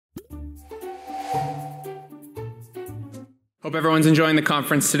Hope everyone's enjoying the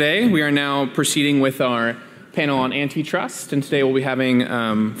conference today. We are now proceeding with our panel on antitrust, and today we'll be having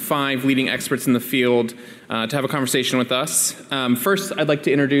 5 leading experts in the field to have a conversation with us. First, I'd like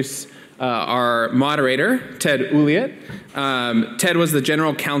to introduce our moderator, Ted Uliott. Ted was the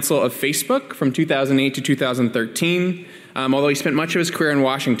general counsel of Facebook from 2008 to 2013, although he spent much of his career in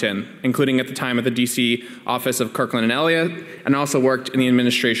Washington, including at the time at the D.C. office of Kirkland & Elliott, and also worked in the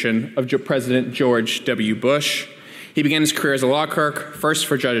administration of President George W. Bush. He began his career as a law clerk, first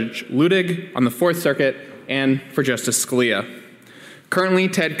for Judge Luttig on the Fourth Circuit and for Justice Scalia. Currently,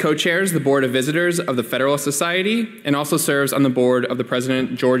 Ted co-chairs the Board of Visitors of the Federalist Society and also serves on the board of the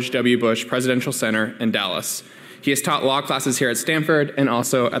President George W. Bush Presidential Center in Dallas. He has taught law classes here at Stanford and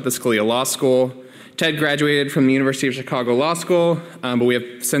also at the Scalia Law School. Ted graduated from the University of Chicago Law School, but we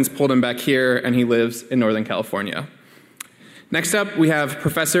have since pulled him back here, and he lives in Northern California. Next up, we have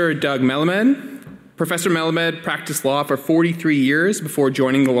Professor Doug Melamed. Professor Melamed practiced law for 43 years before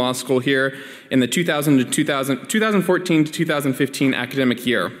joining the law school here in the 2014 to 2015 academic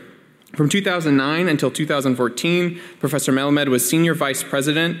year. From 2009 until 2014, Professor Melamed was Senior Vice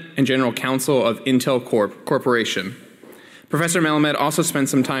President and General Counsel of Intel Corporation. Professor Melamed also spent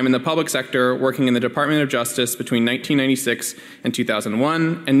some time in the public sector working in the Department of Justice between 1996 and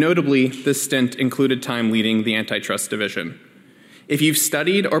 2001, and notably, this stint included time leading the Antitrust Division. If you've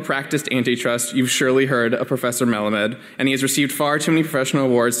studied or practiced antitrust, you've surely heard of Professor Melamed, and he has received far too many professional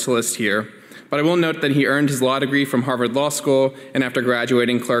awards to list here. But I will note that he earned his law degree from Harvard Law School, and after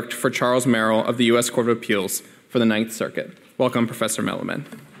graduating, clerked for Charles Merrill of the U.S. Court of Appeals for the Ninth Circuit. Welcome, Professor Melamed.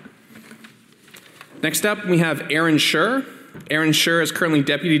 Next up, we have Aaron Scher. Aaron Scher is currently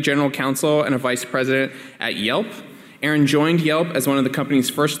Deputy General Counsel and a Vice President at Yelp. Aaron joined Yelp as one of the company's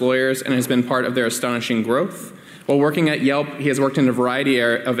first lawyers and has been part of their astonishing growth. While working at Yelp, he has worked in a variety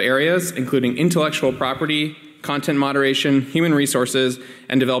of areas, including intellectual property, content moderation, human resources,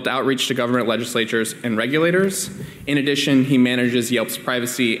 and developed outreach to government legislatures and regulators. In addition, he manages Yelp's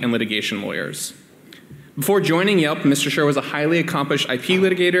privacy and litigation lawyers. Before joining Yelp, Mr. Scher was a highly accomplished IP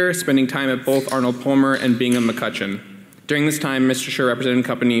litigator, spending time at both Arnold Palmer and Bingham McCutcheon. During this time, Mr. Scher represented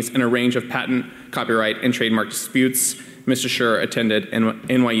companies in a range of patent, copyright, and trademark disputes. Mr. Scher attended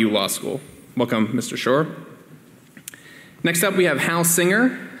NYU Law School. Welcome, Mr. Scher. Next up, we have Hal Singer.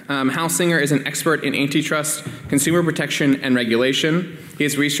 Hal Singer is an expert in antitrust, consumer protection, and regulation. He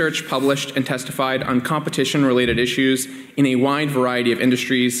has researched, published, and testified on competition-related issues in a wide variety of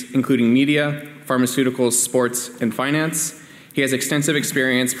industries, including media, pharmaceuticals, sports, and finance. He has extensive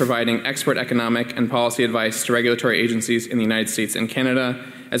experience providing expert economic and policy advice to regulatory agencies in the United States and Canada,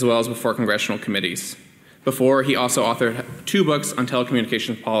 as well as before congressional committees. Before, he also authored 2 books on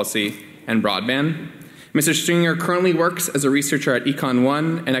telecommunications policy and broadband. Mr. Singer currently works as a researcher at Econ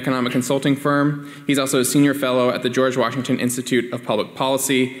One, an economic consulting firm. He's also a senior fellow at the George Washington Institute of Public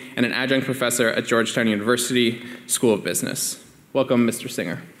Policy and an adjunct professor at Georgetown University School of Business. Welcome, Mr.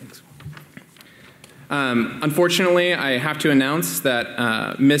 Singer. Thanks. Unfortunately, I have to announce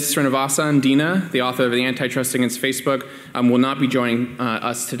that Ms. Srinivasan Dina, the author of The Antitrust Against Facebook, will not be joining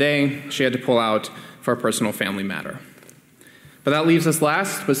us today. She had to pull out for a personal family matter. But that leaves us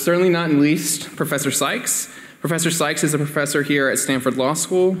last, but certainly not least, Professor Sykes. Professor Sykes is a professor here at Stanford Law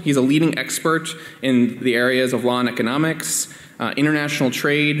School. He's a leading expert in the areas of law and economics, international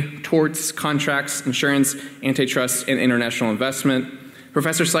trade, torts, contracts, insurance, antitrust, and international investment.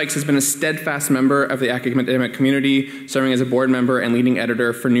 Professor Sykes has been a steadfast member of the academic community, serving as a board member and leading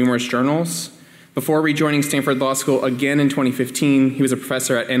editor for numerous journals. Before rejoining Stanford Law School again in 2015, he was a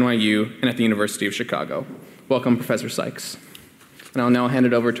professor at NYU and at the University of Chicago. Welcome, Professor Sykes. And I'll now hand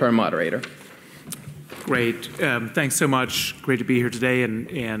it over to our moderator. Great. Thanks so much. Great to be here today.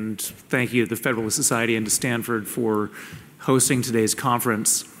 And thank you to the Federalist Society and to Stanford for hosting today's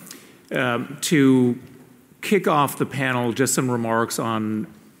conference. To kick off the panel, just some remarks on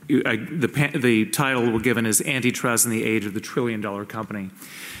the title we're given is Antitrust in the Age of the Trillion-Dollar Company.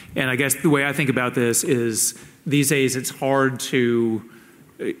 And I guess the way I think about this is these days it's hard to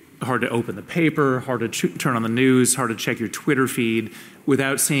open the paper, hard to turn on the news, hard to check your Twitter feed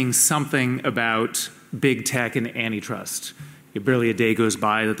without seeing something about big tech and antitrust. Barely a day goes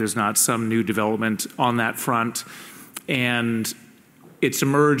by that there's not some new development on that front. And it's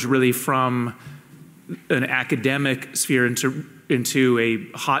emerged really from an academic sphere into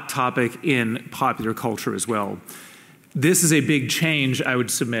a hot topic in popular culture as well. This is a big change, I would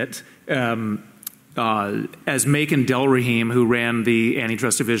submit. as Makan Delrahim, who ran the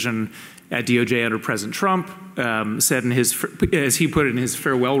antitrust division at DOJ under President Trump, said as he put it in his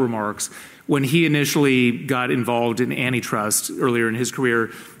farewell remarks, when he initially got involved in antitrust earlier in his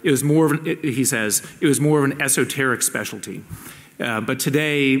career, it was more of an esoteric specialty. But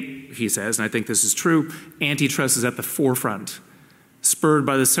today, he says, and I think this is true, antitrust is at the forefront. Spurred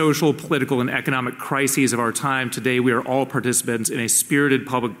by the social, political, and economic crises of our time, today we are all participants in a spirited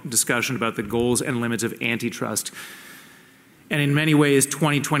public discussion about the goals and limits of antitrust. And in many ways,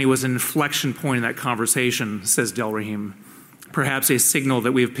 2020 was an inflection point in that conversation, says Delrahim. Perhaps a signal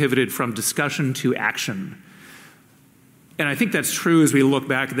that we have pivoted from discussion to action. And I think that's true as we look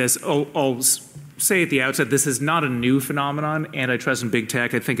back at this. I'll say at the outset, this is not a new phenomenon, antitrust and big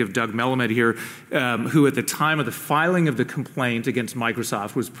tech. I think of Doug Melamed here, who at the time of the filing of the complaint against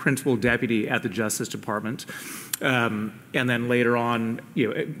Microsoft was principal deputy at the Justice Department, and then later on,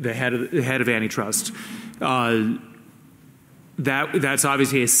 the head of antitrust. That's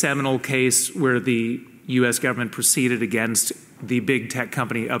obviously a seminal case where the U.S. government proceeded against the big tech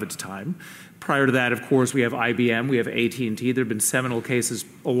company of its time. Prior to that, of course, we have IBM, we have AT&T. There have been seminal cases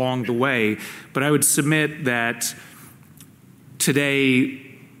along the way. But I would submit that today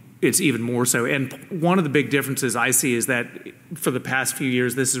it's even more so. And one of the big differences I see is that for the past few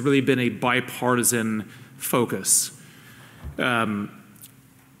years, this has really been a bipartisan focus. If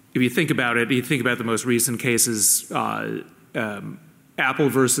you think about it, you think about the most recent cases, United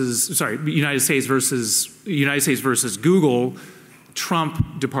States versus Google.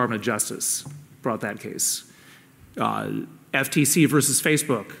 Trump Department of Justice brought that case. FTC versus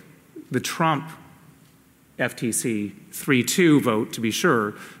Facebook, the Trump FTC 3-2 vote, to be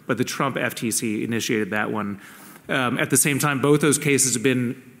sure, but the Trump FTC initiated that one. At the same time, both those cases have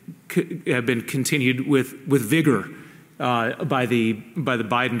been continued with vigor by the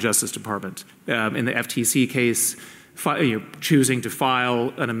Biden Justice Department. In the FTC case, choosing to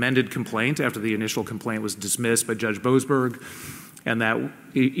file an amended complaint after the initial complaint was dismissed by Judge Boasberg. And that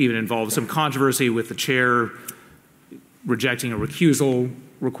even involved some controversy with the chair rejecting a recusal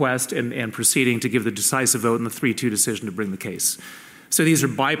request and proceeding to give the decisive vote in the 3-2 decision to bring the case. So these are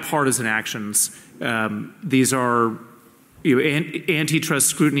bipartisan actions. These are antitrust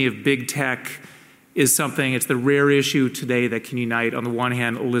scrutiny of big tech is something, it's the rare issue today that can unite, on the one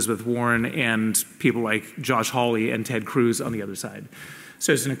hand, Elizabeth Warren and people like Josh Hawley and Ted Cruz on the other side.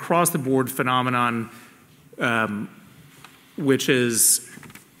 So it's an across-the-board phenomenon, which is,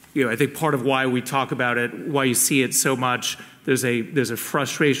 I think part of why we talk about it, why you see it so much. There's a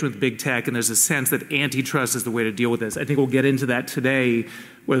frustration with big tech, and there's a sense that antitrust is the way to deal with this. I think we'll get into that today,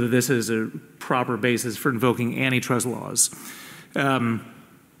 whether this is a proper basis for invoking antitrust laws.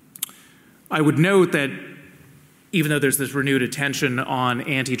 I would note that even though there's this renewed attention on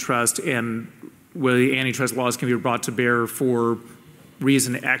antitrust and whether the antitrust laws can be brought to bear for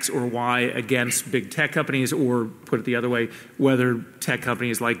reason X or Y against big tech companies, or put it the other way, whether tech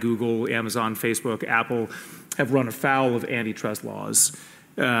companies like Google, Amazon, Facebook, Apple have run afoul of antitrust laws.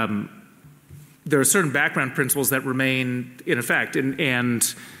 There are certain background principles that remain in effect.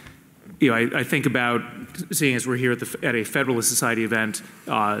 And I think about, seeing as we're here at a Federalist Society event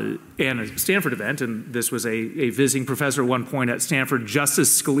and a Stanford event, and this was a visiting professor at one point at Stanford,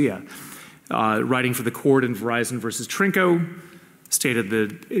 Justice Scalia, writing for the court in Verizon versus Trinco, stated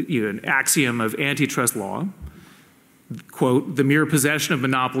an axiom of antitrust law, quote, "The mere possession of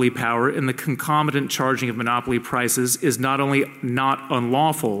monopoly power and the concomitant charging of monopoly prices is not only not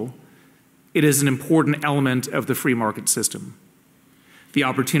unlawful, it is an important element of the free market system. The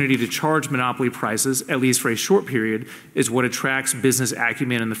opportunity to charge monopoly prices, at least for a short period, is what attracts business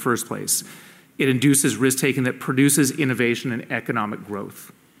acumen in the first place. It induces risk-taking that produces innovation and economic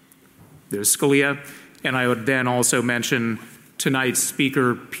growth." There's Scalia, and I would then also mention tonight's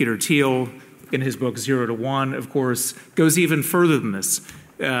speaker, Peter Thiel, in his book 0 to 1, of course, goes even further than this.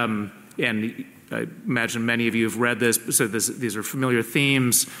 And I imagine many of you have read this, so these are familiar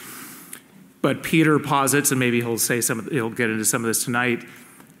themes. But Peter posits, and maybe he'll get into some of this tonight,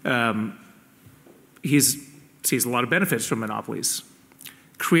 he sees a lot of benefits from monopolies.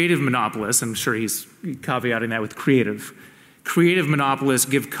 Creative monopolists, I'm sure he's caveating that with creative. Creative monopolists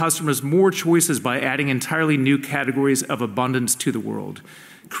give customers more choices by adding entirely new categories of abundance to the world.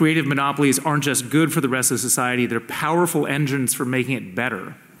 Creative monopolies aren't just good for the rest of society, they're powerful engines for making it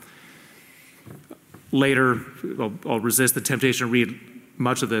better. Later, I'll resist the temptation to read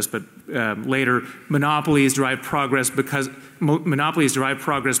much of this, but later, monopolies derive progress because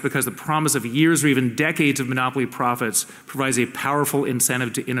the promise of years or even decades of monopoly profits provides a powerful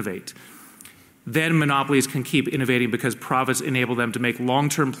incentive to innovate. then monopolies can keep innovating because profits enable them to make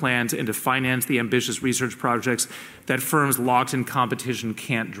long-term plans and to finance the ambitious research projects that firms locked in competition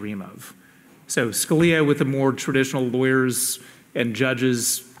can't dream of. So Scalia, with the more traditional lawyers and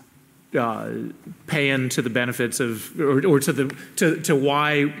judges paying to the benefits of, or to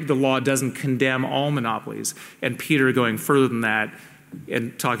why the law doesn't condemn all monopolies, and Peter going further than that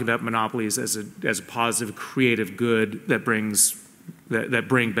and talking about monopolies as a positive, creative good that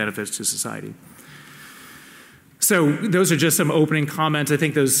bring benefits to society. So those are just some opening comments. I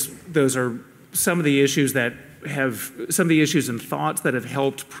think those are some of the issues and thoughts that have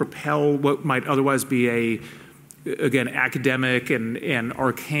helped propel what might otherwise be again, academic and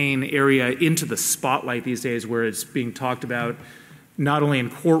arcane area into the spotlight these days, where it's being talked about not only in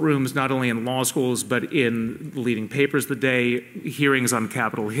courtrooms, not only in law schools, but in leading papers of the day, hearings on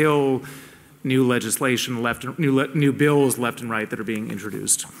Capitol Hill, new legislation, new bills left and right that are being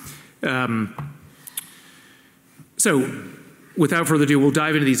introduced. So without further ado, we'll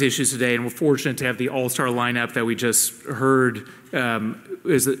dive into these issues today, and we're fortunate to have the all-star lineup that we just heard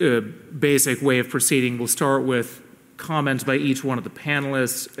as a basic way of proceeding. We'll start with comments by each one of the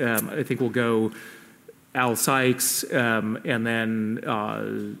panelists. I think we'll go Al Sykes, and then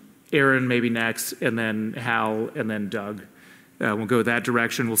Aaron maybe next, and then Hal, and then Doug. We'll go that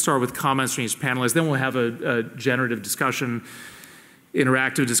direction. We'll start with comments from each panelist. Then we'll have a generative discussion,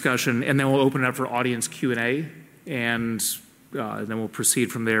 interactive discussion, and then we'll open it up for audience Q&A, and then we'll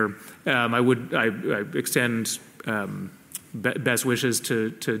proceed from there. I extend best wishes to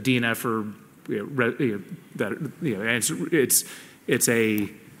Dina for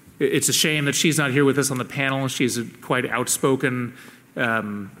it's a shame that she's not here with us on the panel. She's a quite outspoken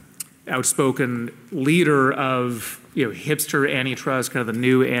leader of hipster antitrust, kind of the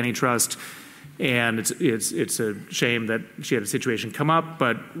new antitrust, and it's a shame that she had a situation come up.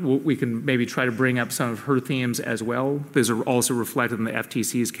 But we can maybe try to bring up some of her themes as well. These are also reflected in the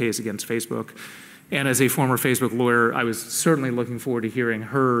FTC's case against Facebook. And as a former Facebook lawyer, I was certainly looking forward to hearing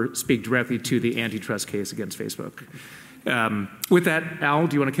her speak directly to the antitrust case against Facebook. With that, Al,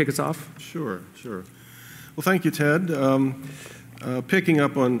 do you want to kick us off? Sure. Well, thank you, Ted. Picking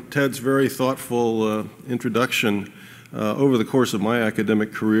up on Ted's very thoughtful introduction, over the course of my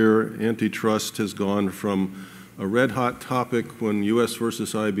academic career, antitrust has gone from a red-hot topic when U.S.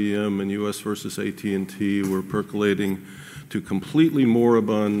 versus IBM and U.S. versus AT&T were percolating to completely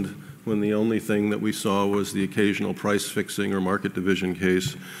moribund when the only thing that we saw was the occasional price-fixing or market division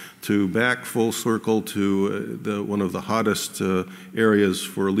case, to back full circle to one of the hottest areas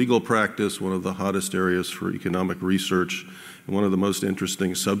for legal practice, one of the hottest areas for economic research, and one of the most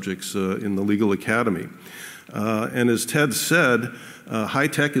interesting subjects in the legal academy. And as Ted said, high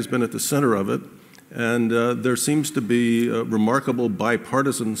tech has been at the center of it, and there seems to be remarkable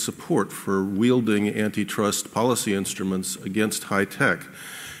bipartisan support for wielding antitrust policy instruments against high tech.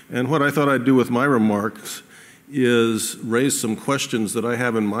 And what I thought I'd do with my remarks is raise some questions that I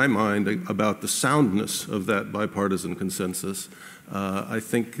have in my mind about the soundness of that bipartisan consensus. I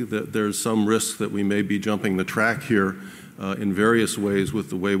think that there's some risk that we may be jumping the track here in various ways with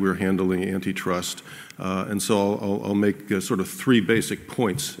the way we're handling antitrust. And so I'll make sort of three basic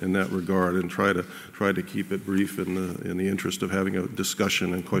points in that regard and try to keep it brief in the interest of having a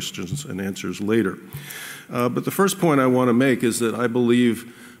discussion and questions and answers later. But the first point I want to make is that I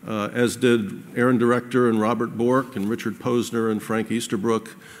believe, as did Aaron Director and Robert Bork and Richard Posner and Frank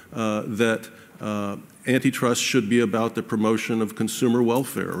Easterbrook, that antitrust should be about the promotion of consumer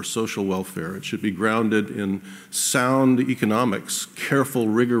welfare or social welfare. It should be grounded in sound economics, careful,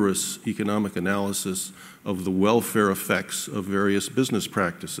 rigorous economic analysis of the welfare effects of various business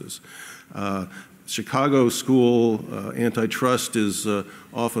practices. Chicago school antitrust is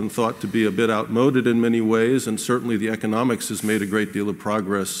often thought to be a bit outmoded in many ways, and certainly the economics has made a great deal of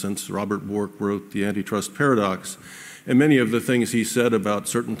progress since Robert Bork wrote The Antitrust Paradox. And many of the things he said about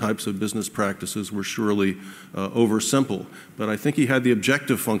certain types of business practices were surely oversimple. But I think he had the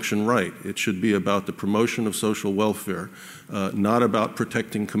objective function right. It should be about the promotion of social welfare, not about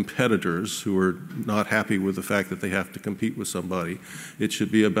protecting competitors who are not happy with the fact that they have to compete with somebody. It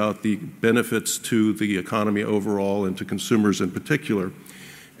should be about the benefits to the economy overall and to consumers in particular.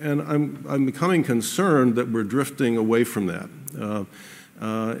 And I'm becoming concerned that we're drifting away from that.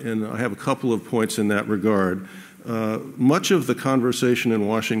 And I have a couple of points in that regard. Much of the conversation in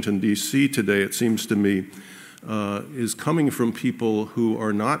Washington, D.C. today, it seems to me, is coming from people who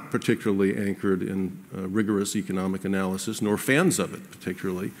are not particularly anchored in rigorous economic analysis, nor fans of it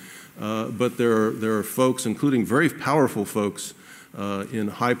particularly. But there are folks, including very powerful folks, in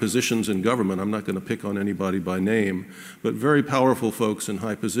high positions in government. I'm not going to pick on anybody by name, but very powerful folks in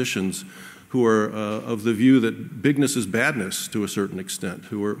high positions who are of the view that bigness is badness to a certain extent,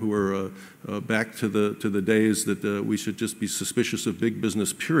 who are back to the days that we should just be suspicious of big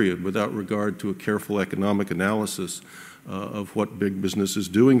business, period, without regard to a careful economic analysis of what big business is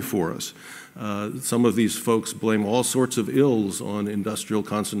doing for us. Some of these folks blame all sorts of ills on industrial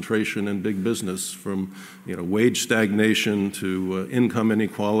concentration and big business, from wage stagnation to income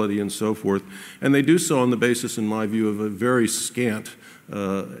inequality and so forth. And they do so on the basis, in my view, of a very scant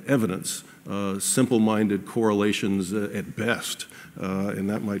evidence, simple-minded correlations at best, and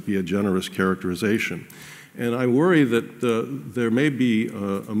that might be a generous characterization. And I worry that there may be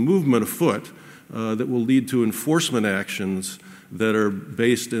a movement afoot that will lead to enforcement actions that are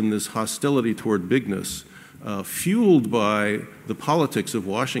based in this hostility toward bigness, fueled by the politics of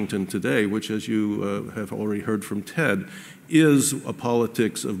Washington today, which, as you have already heard from Ted, is a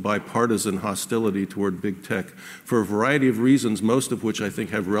politics of bipartisan hostility toward big tech for a variety of reasons, most of which I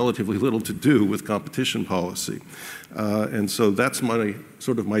think have relatively little to do with competition policy. And so that's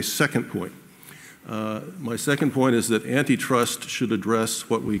my second point. My second point is that antitrust should address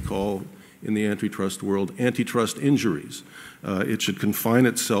what we call, in the antitrust world, antitrust injuries. It should confine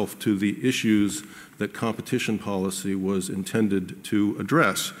itself to the issues that competition policy was intended to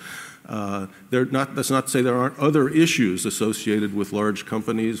address. That's not to say there aren't other issues associated with large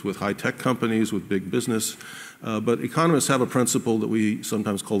companies, with high-tech companies, with big business, but economists have a principle that we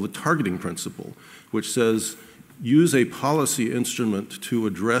sometimes call the targeting principle, which says use a policy instrument to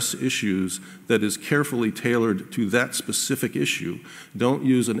address issues that is carefully tailored to that specific issue. Don't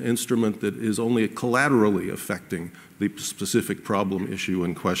use an instrument that is only collaterally affecting the specific problem issue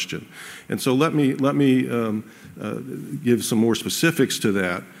in question. And so let me give some more specifics to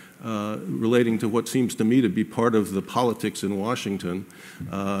that, relating to what seems to me to be part of the politics in Washington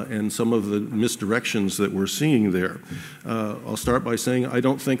and some of the misdirections that we're seeing there. I'll start by saying I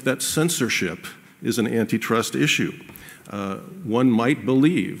don't think that censorship is an antitrust issue. One might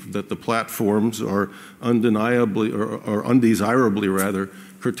believe that the platforms are undeniably, or undesirably rather,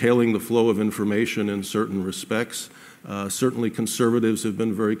 curtailing the flow of information in certain respects. Certainly conservatives have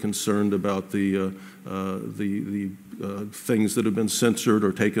been very concerned about the things that have been censored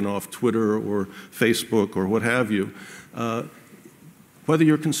or taken off Twitter or Facebook or what have you. Whether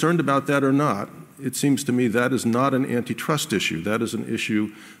you're concerned about that or not, it seems to me that is not an antitrust issue. That is an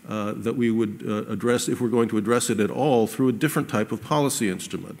issue that we would address, if we're going to address it at all, through a different type of policy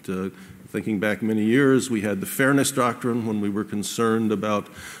instrument. Thinking back many years, we had the fairness doctrine when we were concerned about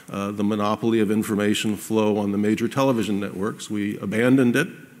the monopoly of information flow on the major television networks. We abandoned it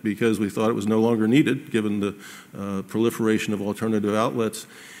because we thought it was no longer needed, given the proliferation of alternative outlets.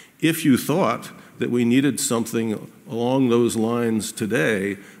 If you thought that we needed something along those lines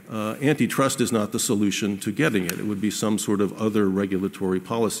today, antitrust is not the solution to getting it. It would be some sort of other regulatory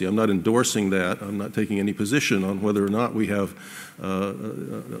policy. I'm not endorsing that. I'm not taking any position on whether or not we have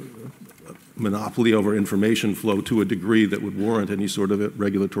monopoly over information flow to a degree that would warrant any sort of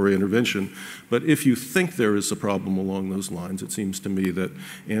regulatory intervention. But if you think there is a problem along those lines, it seems to me that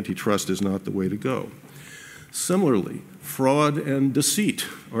antitrust is not the way to go. Similarly, fraud and deceit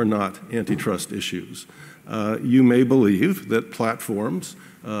are not antitrust issues. You may believe that platforms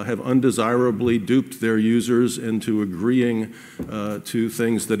have undesirably duped their users into agreeing to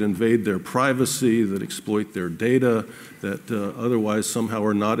things that invade their privacy, that exploit their data, that otherwise somehow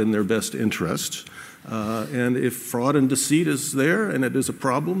are not in their best interests. And if fraud and deceit is there and it is a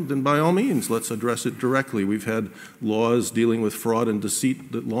problem, then by all means, let's address it directly. We've had laws dealing with fraud and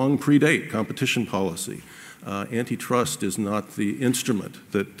deceit that long predate competition policy. Antitrust is not the instrument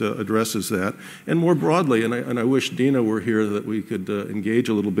that addresses that. And more broadly, and I wish Dina were here that we could engage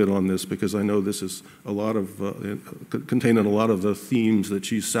a little bit on this, because I know this is a lot of contained in a lot of the themes that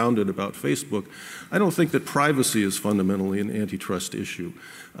she's sounded about Facebook. I don't think that privacy is fundamentally an antitrust issue.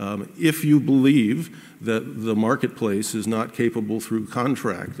 If you believe that the marketplace is not capable through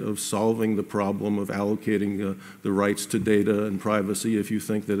contract of solving the problem of allocating the rights to data and privacy, if you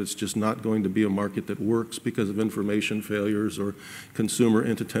think that it's just not going to be a market that works because of information failures or consumer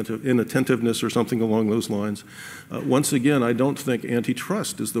inattentiveness or something along those lines, once again, I don't think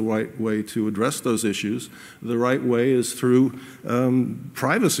antitrust is the right way to address those issues. The right way is through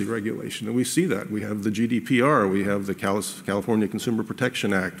privacy regulation, and we see that. We have the GDPR, we have the California Consumer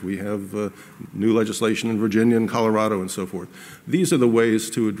Protection Act, we have new legislation in Virginia and Colorado and so forth. These are the ways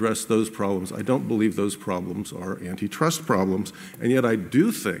to address those problems. I don't believe those problems are antitrust problems, and yet I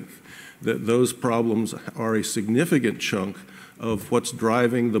do think that those problems are a significant chunk of what's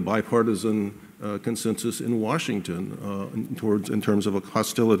driving the bipartisan consensus in Washington in terms of a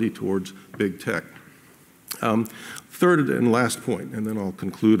hostility towards big tech. Third and last point, and then I'll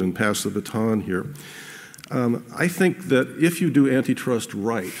conclude and pass the baton here. I think that if you do antitrust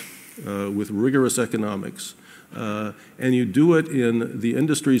right with rigorous economics, and you do it in the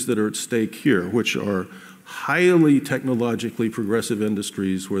industries that are at stake here, which are highly technologically progressive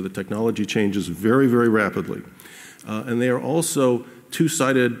industries where the technology changes very, very rapidly, and they are also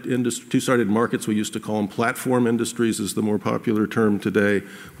two-sided markets. We used to call them platform industries is the more popular term today,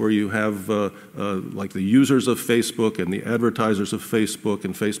 where you have like the users of Facebook and the advertisers of Facebook,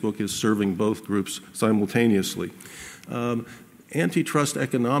 and Facebook is serving both groups simultaneously. Antitrust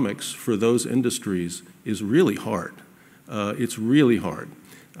economics for those industries is really hard. It's really hard.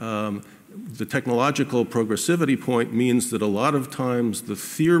 The technological progressivity point means that a lot of times the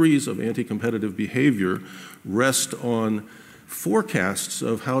theories of anti-competitive behavior rest on forecasts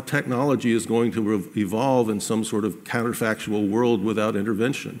of how technology is going to evolve in some sort of counterfactual world without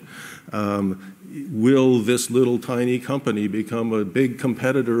intervention. Will this little tiny company become a big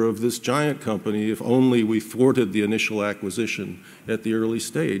competitor of this giant company if only we thwarted the initial acquisition at the early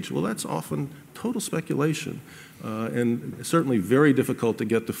stage? Well, that's often total speculation and certainly very difficult to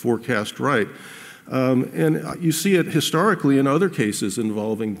get the forecast right. And you see it historically in other cases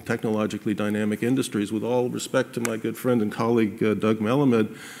involving technologically dynamic industries. With all respect to my good friend and colleague Doug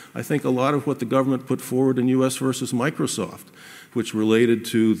Melamed, I think a lot of what the government put forward in U.S. versus Microsoft, which related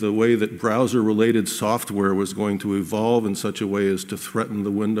to the way that browser-related software was going to evolve in such a way as to threaten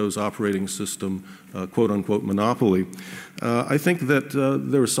the Windows operating system, quote-unquote, monopoly. I think that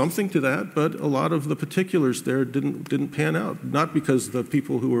there was something to that, but a lot of the particulars there didn't pan out, not because the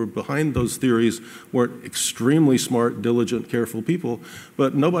people who were behind those theories weren't extremely smart, diligent, careful people,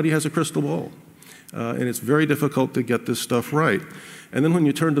 but nobody has a crystal ball. And it's very difficult to get this stuff right. And then when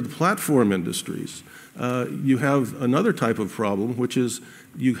you turn to the platform industries, you have another type of problem, which is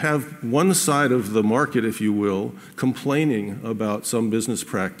you have one side of the market, if you will, complaining about some business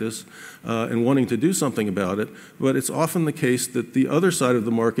practice and wanting to do something about it, but it's often the case that the other side of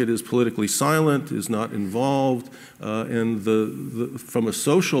the market is politically silent, is not involved, and from a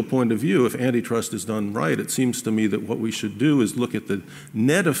social point of view, if antitrust is done right, it seems to me that what we should do is look at the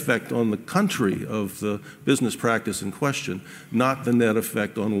net effect on the country of the business practice in question, not the net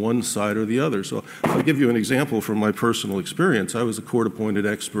effect on one side or the other. So I'll give you an example from my personal experience. I was a court-appointed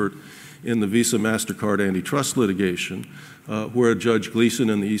expert in the Visa MasterCard antitrust litigation, where Judge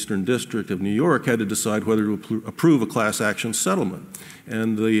Gleason in the Eastern District of New York had to decide whether to approve a class action settlement.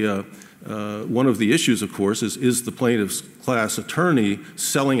 And one of the issues, of course, is the plaintiff's class attorney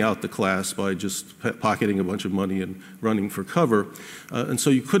selling out the class by just pocketing a bunch of money and running for cover. And so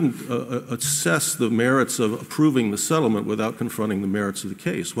you couldn't assess the merits of approving the settlement without confronting the merits of the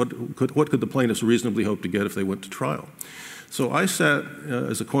case. What could the plaintiffs reasonably hope to get if they went to trial? So I sat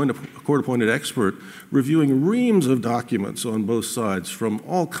as a court-appointed expert reviewing reams of documents on both sides from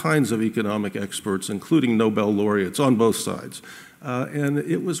all kinds of economic experts, including Nobel laureates on both sides. And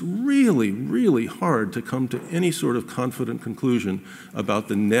it was really, really hard to come to any sort of confident conclusion about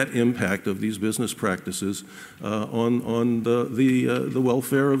the net impact of these business practices on the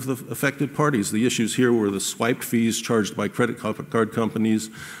welfare of the affected parties. The issues here were the swipe fees charged by credit card companies,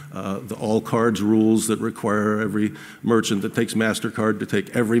 the all cards rules that require every merchant that takes MasterCard to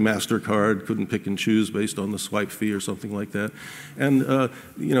take every MasterCard, couldn't pick and choose based on the swipe fee or something like that. And,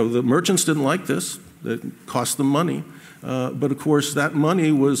 the merchants didn't like this. It cost them money. But of course, that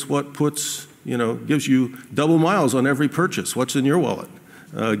money was what gives you double miles on every purchase. What's in your wallet?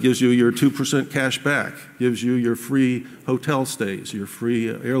 Gives you your 2% cash back, gives you your free hotel stays, your free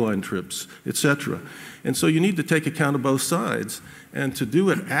airline trips, etc. And so you need to take account of both sides. And to do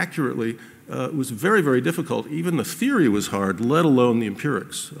it accurately was very, very difficult. Even the theory was hard, let alone the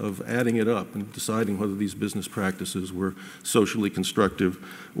empirics of adding it up and deciding whether these business practices were socially constructive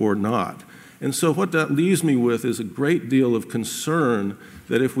or not. And so what that leaves me with is a great deal of concern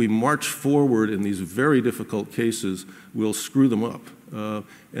that if we march forward in these very difficult cases, we'll screw them up.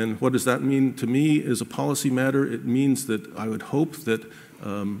 And what does that mean to me as a policy matter? It means that I would hope that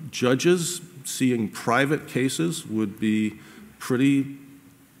judges seeing private cases would be pretty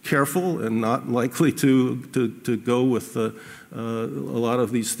careful and not likely to go with a lot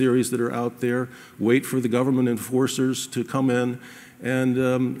of these theories that are out there, wait for the government enforcers to come in.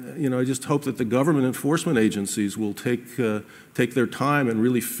 And, I just hope that the government enforcement agencies will take their time and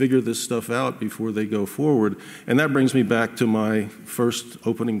really figure this stuff out before they go forward. And that brings me back to my first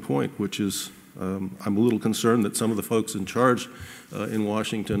opening point, which is I'm a little concerned that some of the folks in charge in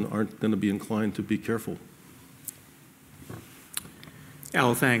Washington aren't going to be inclined to be careful.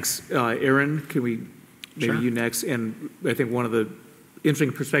 Al, thanks. Aaron, can we, maybe Sure. you next? And I think one of the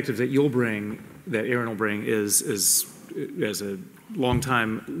interesting perspectives that you'll bring Aaron will bring is as a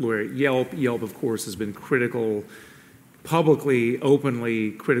longtime lawyer at Yelp, of course, has been critical, publicly,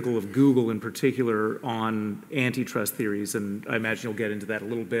 openly critical of Google in particular on antitrust theories, and I imagine you'll get into that a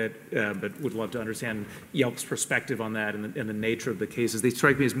little bit, but would love to understand Yelp's perspective on that and the nature of the cases. They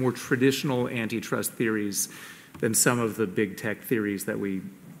strike me as more traditional antitrust theories than some of the big tech theories that we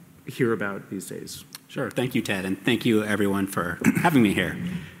hear about these days. Sure. Thank you, Ted, and thank you, everyone, for having me here.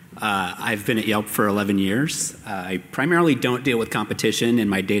 I've been at Yelp for 11 years. I primarily don't deal with competition, and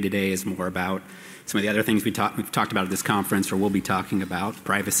my day-to-day is more about some of the other things we've talked about at this conference or we'll be talking about,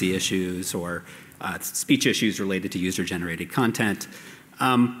 privacy issues or speech issues related to user-generated content.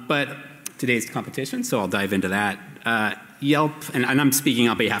 But today's competition, so I'll dive into that. Yelp, and I'm speaking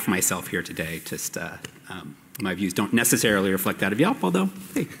on behalf of myself here today, just my views don't necessarily reflect that of Yelp, although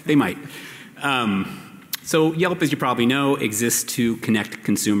they might. So Yelp, as you probably know, exists to connect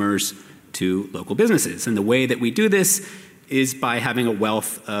consumers to local businesses. And the way that we do this is by having a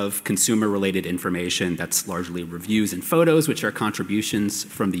wealth of consumer-related information that's largely reviews and photos, which are contributions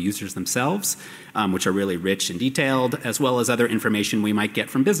from the users themselves, which are really rich and detailed, as well as other information we might get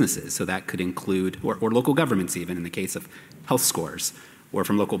from businesses. So that could include, or local governments even, in the case of health scores, or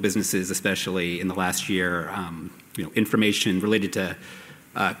from local businesses, especially in the last year, information related to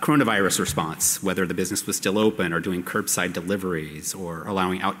coronavirus response, whether the business was still open or doing curbside deliveries or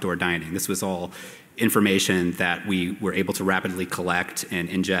allowing outdoor dining. This was all information that we were able to rapidly collect and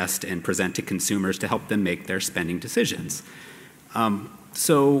ingest and present to consumers to help them make their spending decisions.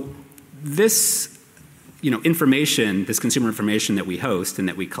 So this information, this consumer information that we host and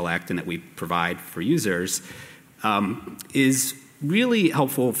that we collect and that we provide for users is really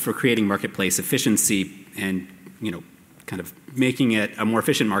helpful for creating marketplace efficiency and kind of making it a more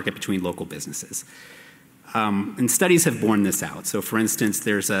efficient market between local businesses. And studies have borne this out. So for instance,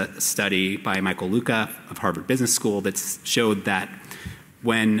 there's a study by Michael Luca of Harvard Business School that showed that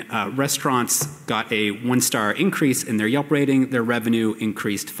when restaurants got a 1-star increase in their Yelp rating, their revenue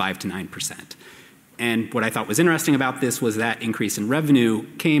increased 5 to 9%. And what I thought was interesting about this was that increase in revenue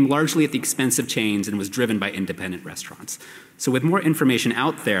came largely at the expense of chains and was driven by independent restaurants. So with more information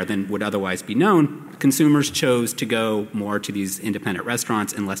out there than would otherwise be known, consumers chose to go more to these independent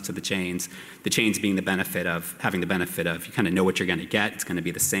restaurants and less to the chains being the benefit of having the benefit of you kind of know what you're going to get. It's going to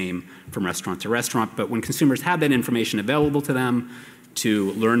be the same from restaurant to restaurant. But when consumers had that information available to them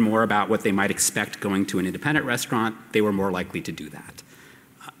to learn more about what they might expect going to an independent restaurant, they were more likely to do that.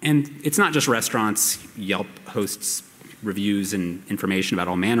 And it's not just restaurants. Yelp hosts reviews and information about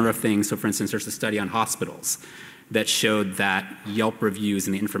all manner of things. So for instance, there's a study on hospitals that showed that Yelp reviews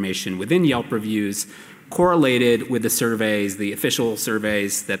and the information within Yelp reviews correlated with the surveys, the official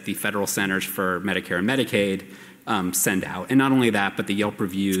surveys that the Federal Centers for Medicare and Medicaid send out. And not only that, but the Yelp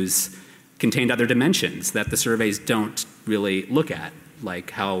reviews contained other dimensions that the surveys don't really look at,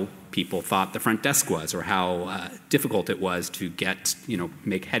 like how people thought the front desk was or how difficult it was to get,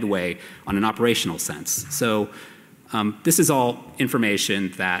 make headway on an operational sense. So this is all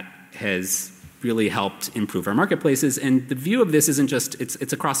information that has really helped improve our marketplaces. And the view of this isn't just,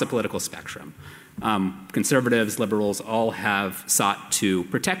 it's across the political spectrum. Conservatives, liberals all have sought to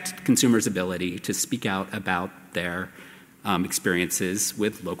protect consumers' ability to speak out about their experiences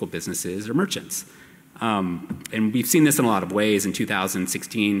with local businesses or merchants. And we've seen this in a lot of ways. In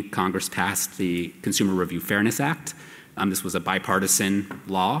 2016, Congress passed the Consumer Review Fairness Act. This was a bipartisan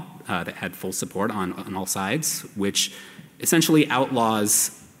law that had full support on all sides, which essentially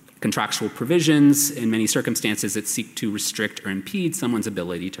outlaws contractual provisions in many circumstances that seek to restrict or impede someone's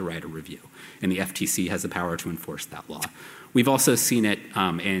ability to write a review. And the FTC has the power to enforce that law. We've also seen it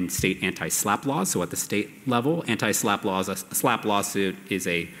in state anti-SLAPP laws. So at the state level, anti-SLAPP laws, a SLAPP lawsuit is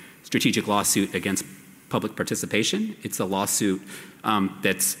a strategic lawsuit against public participation. It's a lawsuit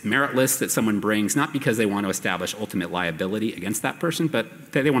that's meritless that someone brings not because they want to establish ultimate liability against that person,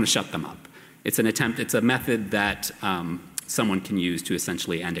 but they want to shut them up. It's a method that someone can use to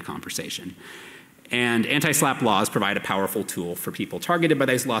essentially end a conversation. And anti-SLAPP laws provide a powerful tool for people targeted by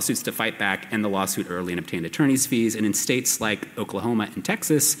these lawsuits to fight back, end the lawsuit early and obtain attorney's fees. And in states like Oklahoma and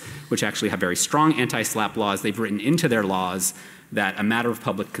Texas, which actually have very strong anti-SLAPP laws, they've written into their laws that a matter of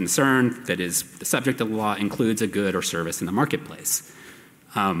public concern that is the subject of the law includes a good or service in the marketplace.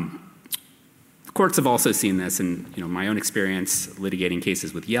 Courts have also seen this in my own experience litigating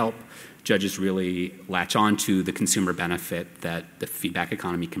cases with Yelp. Judges really latch on to the consumer benefit that the feedback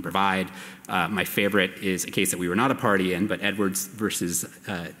economy can provide. My favorite is a case that we were not a party in, but Edwards versus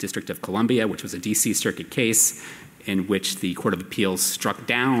District of Columbia, which was a DC Circuit case in which the Court of Appeals struck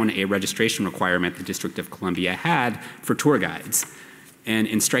down a registration requirement the District of Columbia had for tour guides. And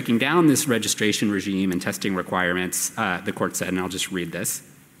in striking down this registration regime and testing requirements, the court said, and I'll just read this,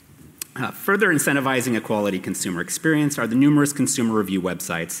 further incentivizing a quality consumer experience are the numerous consumer review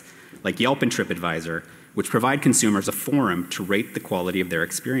websites like Yelp and TripAdvisor, which provide consumers a forum to rate the quality of their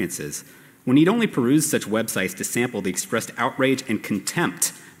experiences. One need only peruse such websites to sample the expressed outrage and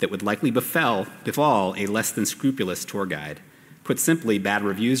contempt that would likely befall a less than scrupulous tour guide. Put simply, bad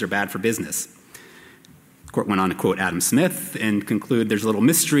reviews are bad for business. The court went on to quote Adam Smith and conclude there's little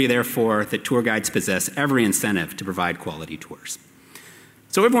mystery, therefore, that tour guides possess every incentive to provide quality tours.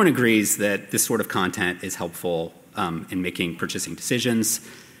 So everyone agrees that this sort of content is helpful in making purchasing decisions,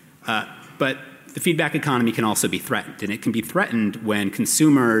 but the feedback economy can also be threatened, and it can be threatened when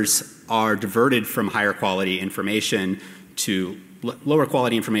consumers are diverted from higher quality information to lower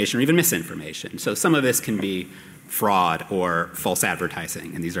quality information or even misinformation. So some of this can be fraud or false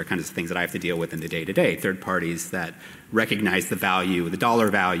advertising, and these are kinds of things that I have to deal with in the day-to-day. Third parties that recognize the value, the dollar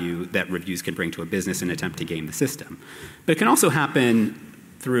value that reviews can bring to a business and attempt to game the system. But it can also happen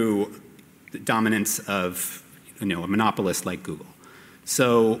through the dominance of a monopolist like Google.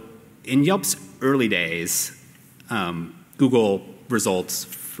 So in Yelp's early days, Google results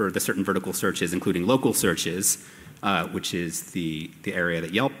for the certain vertical searches, including local searches, which is the area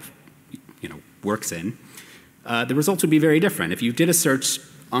that Yelp works in, the results would be very different. If you did a search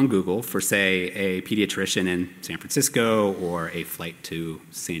on Google for, say, a pediatrician in San Francisco or a flight to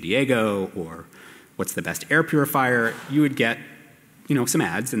San Diego or what's the best air purifier, you would get some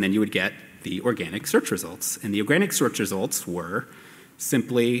ads, and then you would get the organic search results. And the organic search results were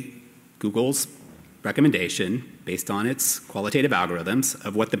simply Google's recommendation based on its qualitative algorithms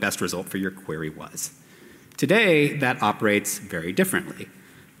of what the best result for your query was. Today, that operates very differently.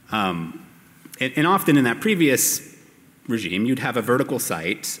 And often in that previous regime, you'd have a vertical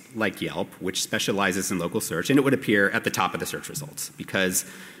site like Yelp, which specializes in local search, and it would appear at the top of the search results because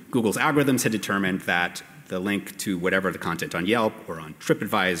Google's algorithms had determined that the link to whatever the content on Yelp or on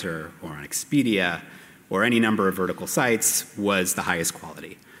TripAdvisor or on Expedia or any number of vertical sites was the highest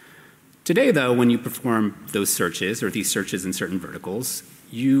quality. Today, though, when you perform those searches or these searches in certain verticals,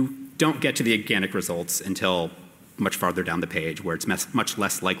 you don't get to the organic results until much farther down the page where it's much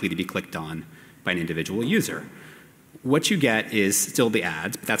less likely to be clicked on by an individual user. What you get is still the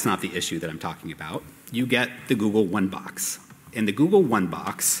ads, but that's not the issue that I'm talking about. You get the Google One Box. And the Google One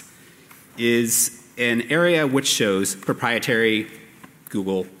Box is an area which shows proprietary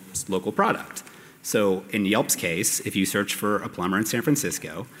Google local product. So in Yelp's case, if you search for a plumber in San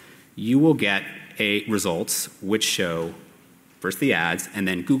Francisco, you will get results which show first the ads and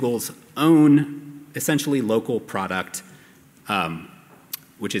then Google's own essentially local product,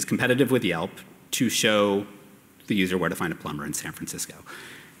 which is competitive with Yelp, to show the user where to find a plumber in San Francisco.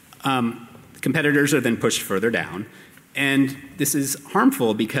 Competitors are then pushed further down, and this is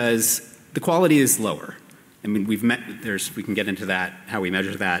harmful because the quality is lower. I mean, we can get into that, how we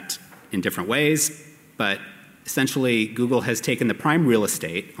measure that in different ways, but essentially Google has taken the prime real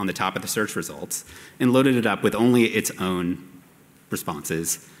estate on the top of the search results and loaded it up with only its own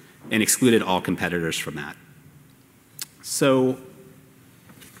responses and excluded all competitors from that. So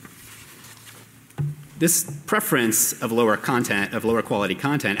this preference of lower quality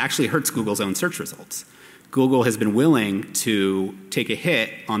content actually hurts Google's own search results. Google has been willing to take a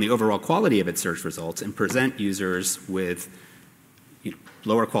hit on the overall quality of its search results and present users with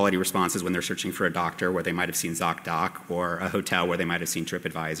lower quality responses when they're searching for a doctor where they might have seen ZocDoc, or a hotel where they might have seen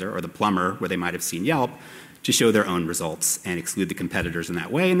TripAdvisor, or the plumber where they might have seen Yelp, to show their own results and exclude the competitors in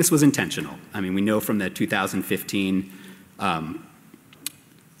that way. And this was intentional. I mean, we know from the 2015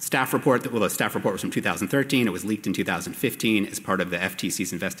 staff report the staff report was from 2013. It was leaked in 2015 as part of the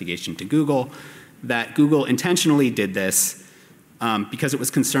FTC's investigation to Google, that Google intentionally did this because it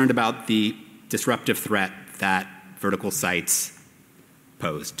was concerned about the disruptive threat that vertical sites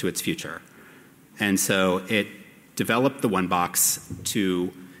posed to its future. And so it developed the One Box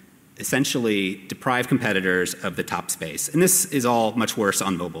to essentially deprive competitors of the top space. And this is all much worse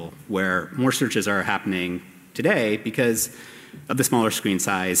on mobile, where more searches are happening today because of the smaller screen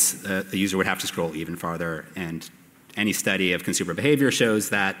size. The user would have to scroll even farther, and any study of consumer behavior shows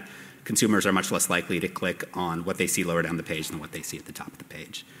that consumers are much less likely to click on what they see lower down the page than what they see at the top of the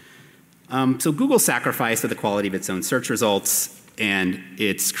page. So Google's sacrifice of the quality of its own search results and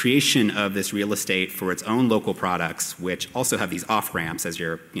its creation of this real estate for its own local products, which also have these off-ramps as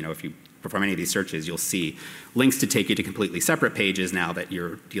you're, if you perform any of these searches, you'll see links to take you to completely separate pages now that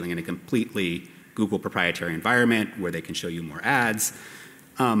you're dealing in a completely Google proprietary environment where they can show you more ads.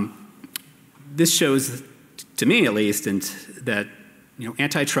 This shows, to me at least, and that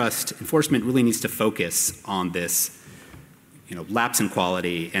antitrust enforcement really needs to focus on this lapse in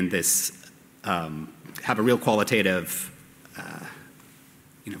quality and this have a real qualitative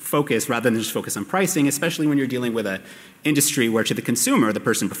focus rather than just focus on pricing, especially when you're dealing with an industry where to the consumer, the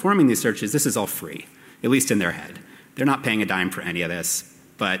person performing these searches, this is all free, at least in their head. They're not paying a dime for any of this,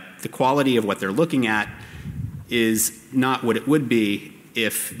 but the quality of what they're looking at is not what it would be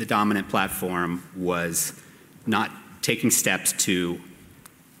if the dominant platform was not taking steps to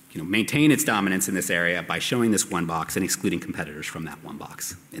maintain its dominance in this area by showing this one box and excluding competitors from that one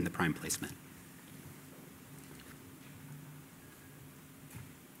box in the prime placement.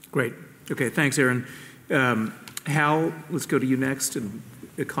 Great. Okay, thanks, Aaron. Hal, let's go to you next, an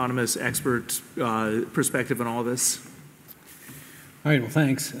economist, expert perspective on all this. All right, well,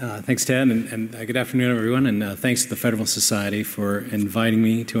 thanks. Thanks, Ted, and good afternoon, everyone, and thanks to the Federalist Society for inviting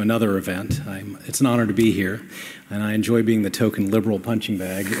me to another event. It's an honor to be here, and I enjoy being the token liberal punching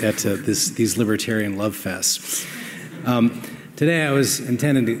bag at these libertarian love fests. Today I was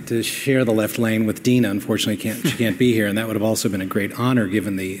intending to share the left lane with Dina. Unfortunately, she can't be here, and that would have also been a great honor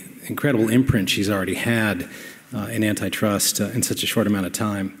given the incredible imprint she's already had in antitrust in such a short amount of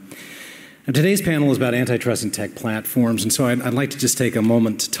time. Now, today's panel is about antitrust and tech platforms, and so I'd like to just take a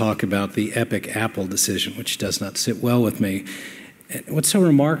moment to talk about the epic Apple decision, which does not sit well with me. What's so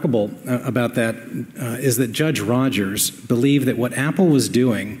remarkable about that is that Judge Rogers believed that what Apple was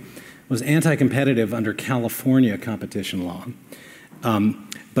doing was anti-competitive under California competition law,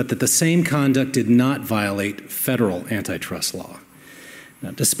 but that the same conduct did not violate federal antitrust law.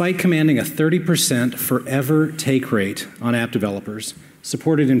 Now, despite commanding a 30% forever take rate on app developers,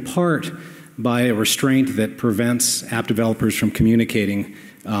 supported in part by a restraint that prevents app developers from communicating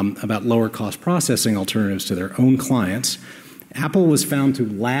about lower-cost processing alternatives to their own clients, Apple was found to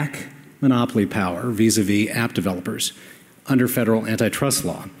lack monopoly power vis-a-vis app developers under federal antitrust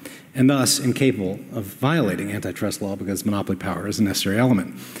law, and thus incapable of violating antitrust law because monopoly power is a necessary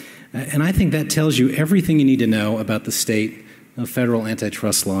element. And I think that tells you everything you need to know about the state of federal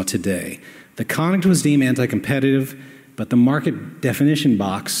antitrust law today. The conduct was deemed anti-competitive, but the market definition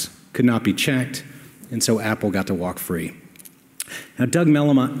box could not be checked, and so Apple got to walk free. Now, Doug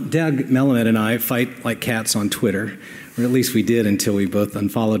Melamed and I fight like cats on Twitter, or at least we did until we both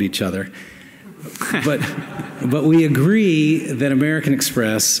unfollowed each other. But we agree that American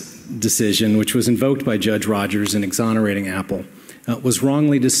Express decision, which was invoked by Judge Rogers in exonerating Apple, was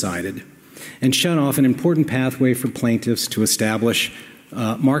wrongly decided and shut off an important pathway for plaintiffs to establish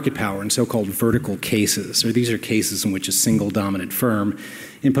market power in so-called vertical cases, or these are cases in which a single dominant firm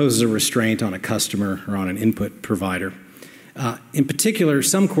imposes a restraint on a customer or on an input provider. In particular,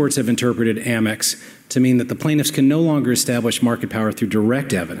 some courts have interpreted Amex to mean that the plaintiffs can no longer establish market power through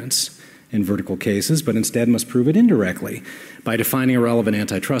direct evidence in vertical cases, but instead must prove it indirectly by defining a relevant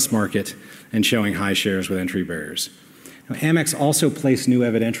antitrust market and showing high shares with entry barriers. Now, Amex also placed new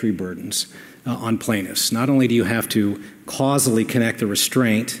evidentiary burdens on plaintiffs. Not only do you have to causally connect the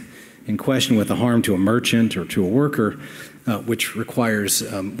restraint in question with the harm to a merchant or to a worker, which requires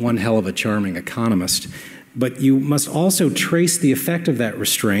one hell of a charming economist, but you must also trace the effect of that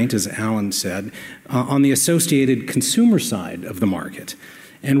restraint, as Alan said, on the associated consumer side of the market,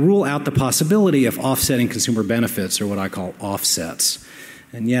 and rule out the possibility of offsetting consumer benefits, or what I call offsets,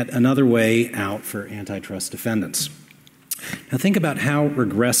 and yet another way out for antitrust defendants. Now think about how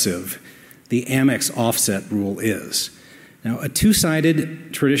regressive the Amex offset rule is. Now, a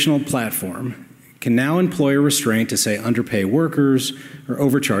two-sided traditional platform can now employ a restraint to, say, underpay workers or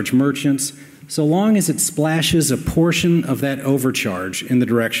overcharge merchants, so long as it splashes a portion of that overcharge in the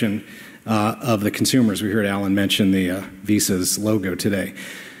direction of the consumers. We heard Alan mention the Visa's logo today.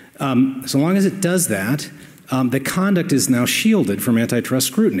 So long as it does that, the conduct is now shielded from antitrust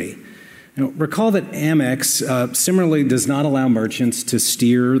scrutiny. Now, recall that Amex similarly does not allow merchants to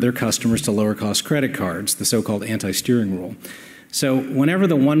steer their customers to lower-cost credit cards, the so-called anti-steering rule. So whenever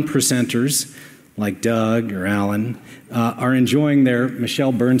the one percenters, like Doug or Alan, are enjoying their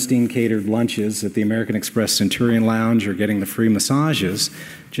Michelle Bernstein-catered lunches at the American Express Centurion Lounge or getting the free massages,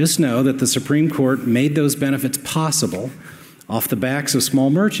 just know that the Supreme Court made those benefits possible off the backs of small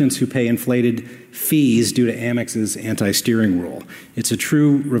merchants who pay inflated fees due to Amex's anti-steering rule. It's a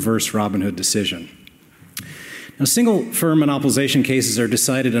true reverse Robin Hood decision. Now, single-firm monopolization cases are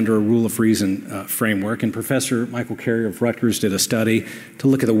decided under a rule of reason framework, and Professor Michael Carrier of Rutgers did a study to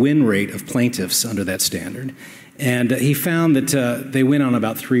look at the win rate of plaintiffs under that standard. And he found that they win on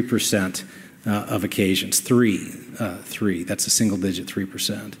about 3% of occasions. Three. That's a single-digit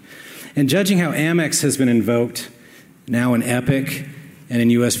 3%. And judging how Amex has been invoked now in Epic and in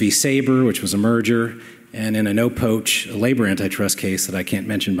US v. Sabre, which was a merger, and in a no-poach labor antitrust case that I can't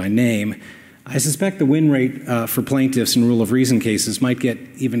mention by name, I suspect the win rate for plaintiffs in rule of reason cases might get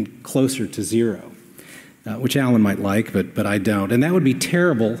even closer to zero, which Alan might like, but I don't. And that would be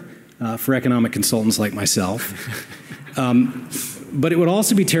terrible for economic consultants like myself. But it would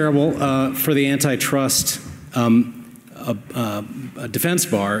also be terrible for the antitrust defense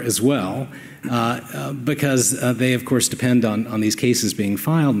bar as well, because they, of course, depend on these cases being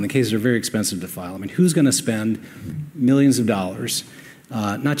filed, and the cases are very expensive to file. I mean, who's going to spend millions of dollars,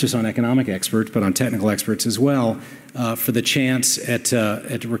 not just on economic experts, but on technical experts as well, for the chance at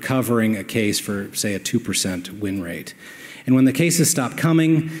recovering a case for, say, a 2% win rate? And when the cases stop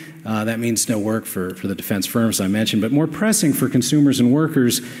coming, that means no work for the defense firms I mentioned, but more pressing for consumers and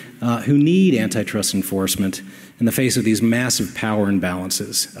workers who need antitrust enforcement in the face of these massive power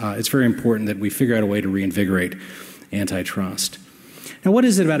imbalances. It's very important that we figure out a way to reinvigorate antitrust. Now, what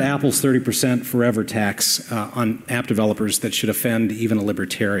is it about Apple's 30% forever tax on app developers that should offend even a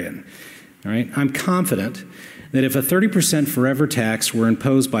libertarian? All right? I'm confident that if a 30% forever tax were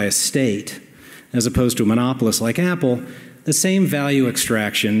imposed by a state, as opposed to a monopolist like Apple, the same value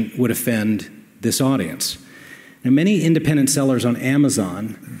extraction would offend this audience. Now, many independent sellers on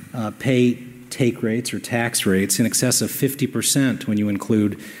Amazon pay take rates or tax rates in excess of 50% when you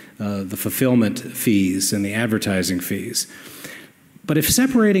include the fulfillment fees and the advertising fees. But if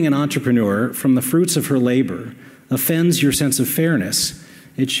separating an entrepreneur from the fruits of her labor offends your sense of fairness,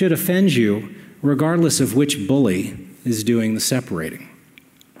 it should offend you regardless of which bully is doing the separating.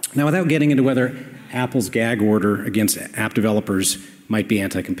 Now, without getting into whether Apple's gag order against app developers might be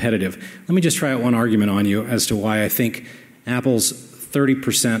anti-competitive, let me just try out one argument on you as to why I think Apple's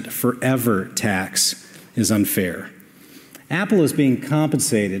 30% forever tax is unfair. Apple is being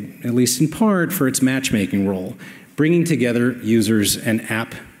compensated, at least in part, for its matchmaking role, bringing together users and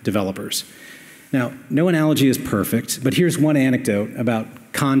app developers. Now, no analogy is perfect, but here's one anecdote about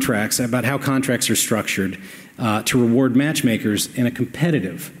contracts, about how contracts are structured to reward matchmakers in a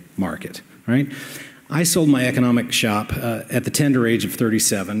competitive market. Right? I sold my economic shop at the tender age of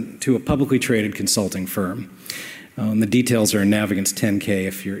 37 to a publicly traded consulting firm. And the details are in Navigant's 10K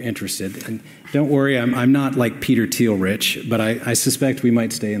if you're interested. And don't worry, I'm not like Peter Thiel rich, but I suspect we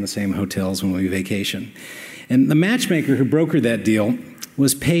might stay in the same hotels when we vacation. And the matchmaker who brokered that deal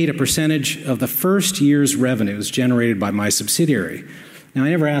was paid a percentage of the first year's revenues generated by my subsidiary. Now, I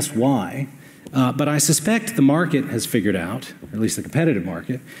never asked why, but I suspect the market has figured out, or at least the competitive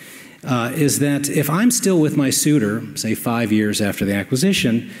market, is that if I'm still with my suitor, say 5 years after the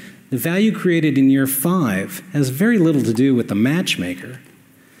acquisition, the value created in year 5 has very little to do with the matchmaker,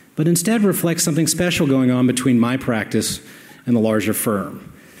 but instead reflects something special going on between my practice and the larger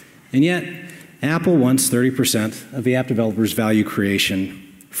firm. And yet, Apple wants 30% of the app developer's value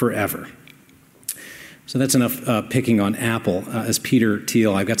creation forever. So that's enough picking on Apple. As Peter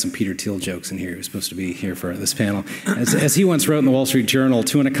Thiel, I've got some Peter Thiel jokes in here. He's supposed to be here for this panel. As he once wrote in the Wall Street Journal,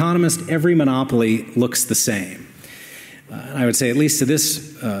 to an economist, every monopoly looks the same. I would say, at least to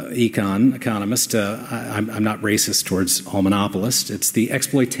this economist, I'm not racist towards all monopolists. It's the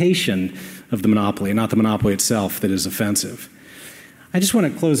exploitation of the monopoly, not the monopoly itself, that is offensive. I just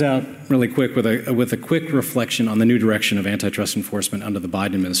want to close out really quick with a quick reflection on the new direction of antitrust enforcement under the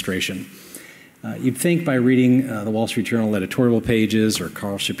Biden administration. You'd think by reading the Wall Street Journal editorial pages or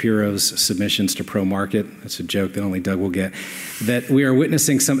Carl Shapiro's submissions to ProMarket, that's a joke that only Doug will get, that we are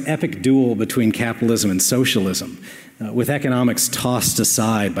witnessing some epic duel between capitalism and socialism, with economics tossed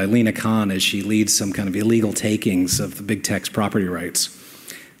aside by Lina Khan as she leads some kind of illegal takings of the big tech's property rights.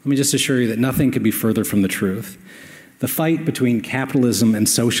 Let me just assure you that nothing could be further from the truth. The fight between capitalism and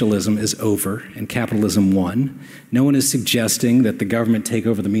socialism is over, and capitalism won. No one is suggesting that the government take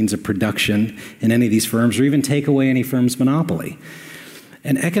over the means of production in any of these firms or even take away any firm's monopoly.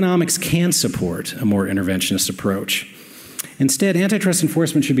 And economics can support a more interventionist approach. Instead, antitrust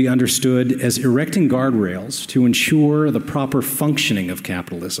enforcement should be understood as erecting guardrails to ensure the proper functioning of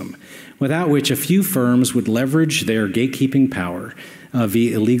capitalism, without which a few firms would leverage their gatekeeping power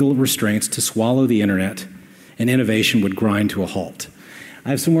via illegal restraints to swallow the internet, and innovation would grind to a halt. I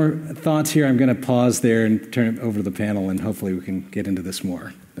have some more thoughts here. I'm going to pause there and turn it over to the panel, and hopefully we can get into this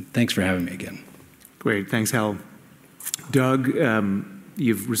more. But thanks for having me again. Great. Thanks, Hal. Doug,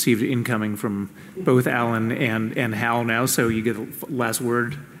 you've received incoming from both Alan and Hal now, so you get the last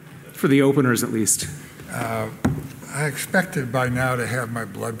word for the openers at least. I expected by now to have my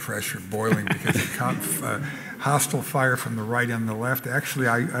blood pressure boiling because it caught hostile fire from the right and the left. Actually,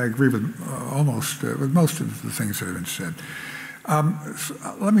 I agree with with most of the things that have been said.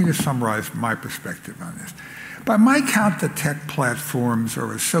 So let me just summarize my perspective on this. By my count, the tech platforms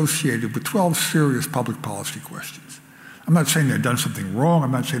are associated with 12 serious public policy questions. I'm not saying they've done something wrong.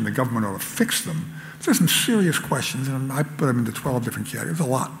 I'm not saying the government ought to fix them. There's some serious questions, and I put them into 12 different categories. There's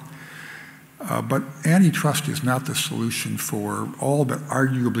a lot. But antitrust is not the solution for all but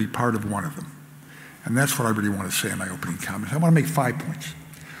arguably part of one of them. And that's what I really want to say in my opening comments. I want to make 5 points.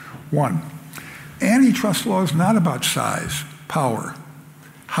 1, antitrust law is not about size, power,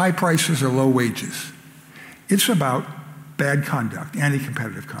 high prices or low wages. It's about bad conduct,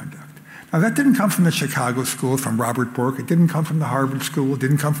 anti-competitive conduct. Now, that didn't come from the Chicago School, from Robert Bork. It didn't come from the Harvard School. It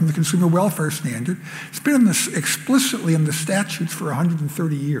didn't come from the Consumer Welfare Standard. It's been explicitly in the statutes for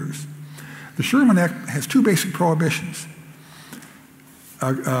 130 years. The Sherman Act has 2 basic prohibitions.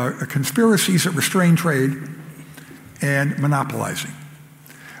 Conspiracies that restrain trade and monopolizing.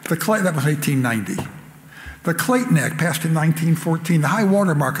 That was 1890. The Clayton Act, passed in 1914, the high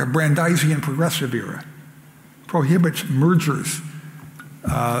watermark of Brandeisian progressive era, prohibits mergers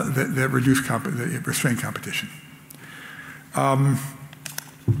that restrain competition.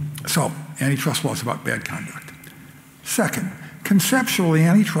 So, antitrust law is about bad conduct. Second, conceptually,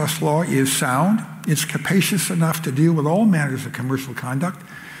 antitrust law is sound, it's capacious enough to deal with all matters of commercial conduct,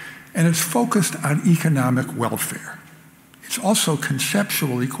 and it's focused on economic welfare. It's also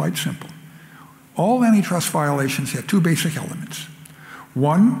conceptually quite simple. All antitrust violations have 2 basic elements.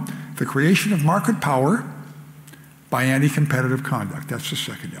 1, the creation of market power by anti-competitive conduct. That's the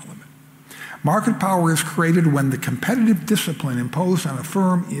second element. Market power is created when the competitive discipline imposed on a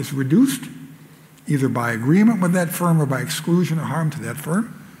firm is reduced, either by agreement with that firm or by exclusion or harm to that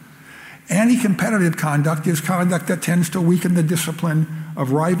firm. Anti-competitive conduct is conduct that tends to weaken the discipline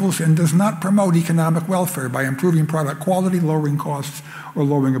of rivals and does not promote economic welfare by improving product quality, lowering costs, or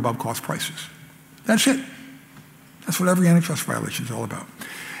lowering above-cost prices. That's it. That's what every antitrust violation is all about.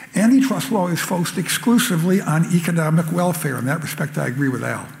 Antitrust law is focused exclusively on economic welfare. In that respect, I agree with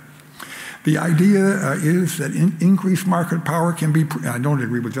Al. The idea is that increased market power can be, I don't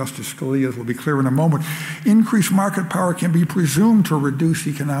agree with Justice Scalia, as will be clear in a moment, increased market power can be presumed to reduce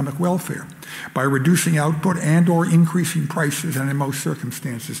economic welfare by reducing output and or increasing prices, and in most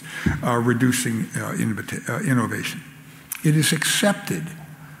circumstances, reducing innovation. It is accepted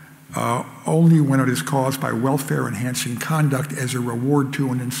only when it is caused by welfare-enhancing conduct as a reward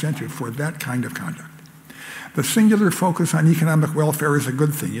to an incentive for that kind of conduct. The singular focus on economic welfare is a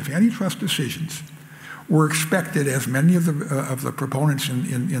good thing. If antitrust decisions were expected, as many of the proponents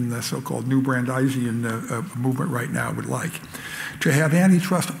in the so-called new Brandeisian movement right now would like, to have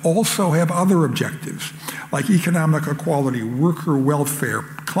antitrust also have other objectives, like economic equality, worker welfare,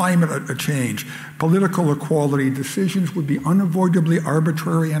 climate change, political equality, decisions would be unavoidably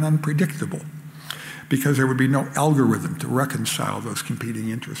arbitrary and unpredictable, because there would be no algorithm to reconcile those competing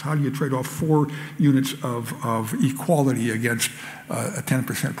interests. How do you trade off 4 units of equality against a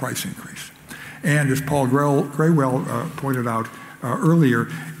 10% price increase? And as Paul Graywell pointed out earlier,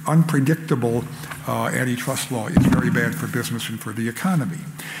 unpredictable antitrust law is very bad for business and for the economy.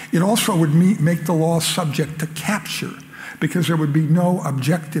 It also would make the law subject to capture, because there would be no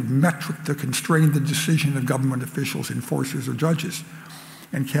objective metric to constrain the decision of government officials, enforcers, or judges.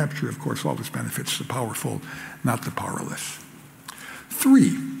 And capture, of course, always benefits the powerful, not the powerless.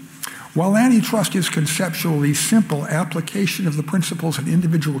 3, while antitrust is conceptually simple, application of the principles in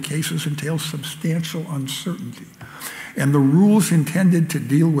individual cases entails substantial uncertainty. And the rules intended to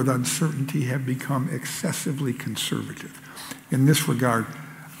deal with uncertainty have become excessively conservative. In this regard,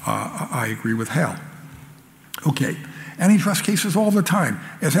 I agree with Hal. Okay, antitrust cases all the time,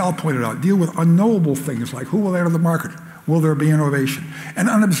 as Al pointed out, deal with unknowable things like who will enter the market, will there be innovation, and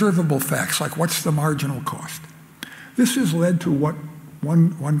unobservable facts like what's the marginal cost. This has led to what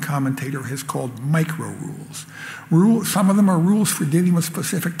one commentator has called micro-rules. Some of them are rules for dealing with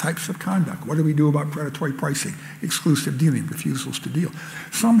specific types of conduct. What do we do about predatory pricing, exclusive dealing, refusals to deal?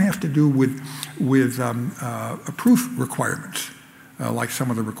 Some have to do with proof requirements, like some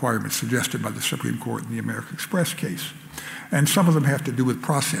of the requirements suggested by the Supreme Court in the American Express case. And some of them have to do with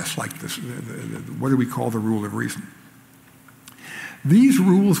process, like this, what do we call the rule of reason? These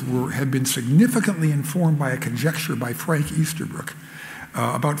rules had been significantly informed by a conjecture by Frank Easterbrook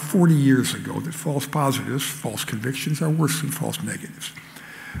about 40 years ago that false positives, false convictions, are worse than false negatives.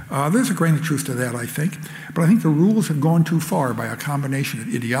 There's a grain of truth to that, I think, but I think the rules have gone too far by a combination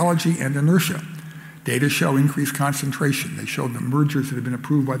of ideology and inertia. Data show increased concentration. They show that mergers that have been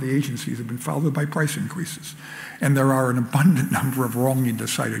approved by the agencies have been followed by price increases. And there are an abundant number of wrongly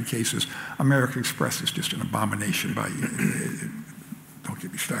decided cases. American Express is just an abomination by... Don't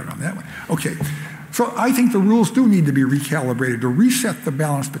get me started on that one. Okay, so I think the rules do need to be recalibrated to reset the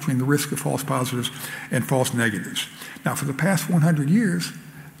balance between the risk of false positives and false negatives. Now, for the past 100 years,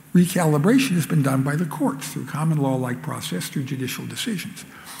 Recalibration has been done by the courts through common law-like process, through judicial decisions.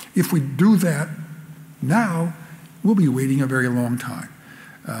 If we do that now, we'll be waiting a very long time.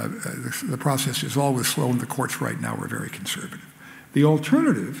 The process is always slow, and the courts right now are very conservative. The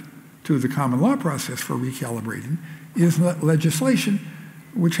alternative to the common law process for recalibrating is legislation,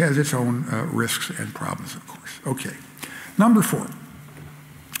 which has its own risks and problems, of course. Okay. Number 4.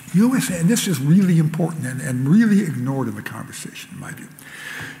 and this is really important and really ignored in the conversation, in my view.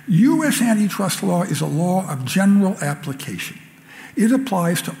 U.S. antitrust law is a law of general application. It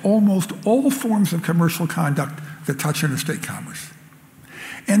applies to almost all forms of commercial conduct that touch interstate commerce.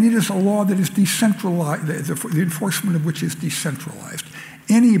 And it is a law that is decentralized, the enforcement of which is decentralized.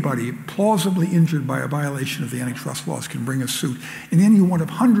 Anybody plausibly injured by a violation of the antitrust laws can bring a suit in any one of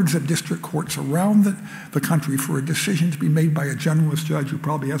hundreds of district courts around the country for a decision to be made by a generalist judge who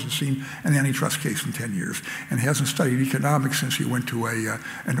probably hasn't seen an antitrust case in 10 years and hasn't studied economics since he went to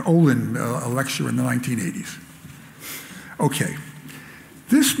an Olin lecture in the 1980s. Okay.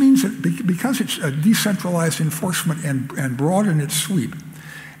 This means that because it's a decentralized enforcement and broad in its sweep,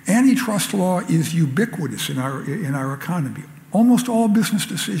 antitrust law is ubiquitous in our economy. Almost all business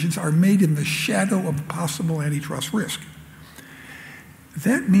decisions are made in the shadow of possible antitrust risk.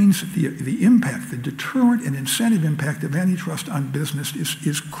 That means that the impact, the deterrent and incentive impact of antitrust on business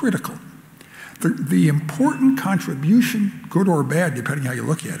is critical. The important contribution, good or bad, depending how you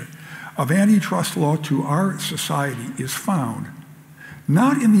look at it, of antitrust law to our society is found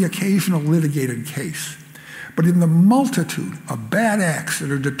not in the occasional litigated case, but in the multitude of bad acts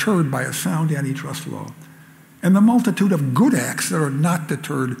that are deterred by a sound antitrust law, and the multitude of good acts that are not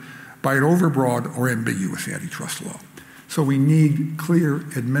deterred by an overbroad or ambiguous antitrust law. So we need clear,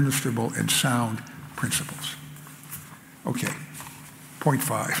 administrable, and sound principles. Okay, point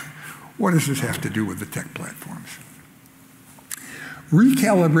 5. What does this have to do with the tech platforms?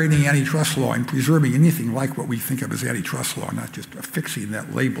 Recalibrating antitrust law and preserving anything like what we think of as antitrust law, not just affixing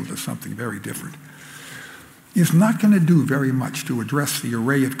that label to something very different, is not going to do very much to address the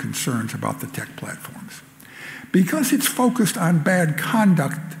array of concerns about the tech platforms. Because it's focused on bad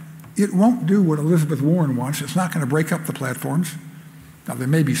conduct, it won't do what Elizabeth Warren wants. It's not going to break up the platforms. Now, there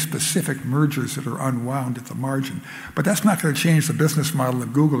may be specific mergers that are unwound at the margin, but that's not going to change the business model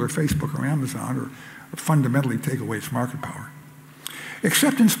of Google or Facebook or Amazon or fundamentally take away its market power.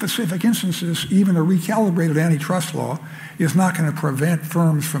 Except in specific instances, even a recalibrated antitrust law is not going to prevent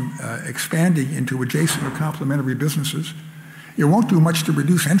firms from expanding into adjacent or complementary businesses. It won't do much to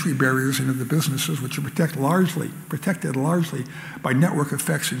reduce entry barriers into the businesses, which are protected largely by network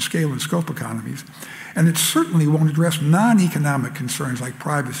effects and scale and scope economies. And it certainly won't address non-economic concerns like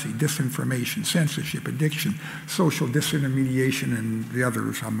privacy, disinformation, censorship, addiction, social disintermediation, and the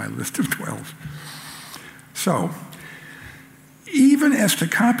others on my list of 12. So, even as to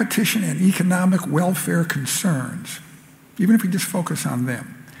competition and economic welfare concerns, even if we just focus on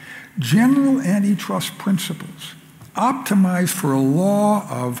them, general antitrust principles optimized for a law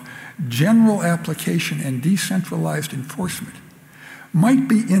of general application and decentralized enforcement might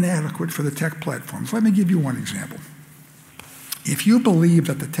be inadequate for the tech platforms. Let me give you one example. If you believe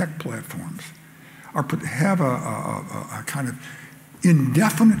that the tech platforms have a kind of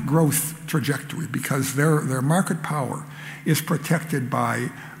indefinite growth trajectory because their market power is protected by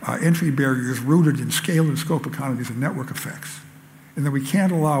entry barriers rooted in scale and scope economies and network effects, and that we can,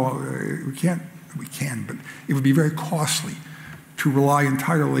 but it would be very costly to rely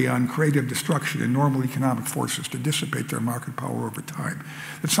entirely on creative destruction and normal economic forces to dissipate their market power over time,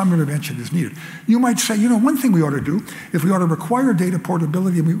 that some intervention is needed. You might say, one thing we ought to do is we ought to require data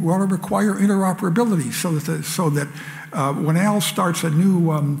portability, and we ought to require interoperability so that when Al starts a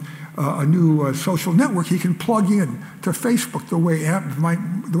new social network, he can plug in to Facebook the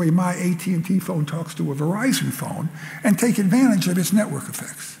way my AT&T phone talks to a Verizon phone and take advantage of its network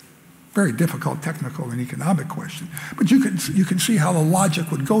effects. Very difficult technical and economic question. But you can see how the logic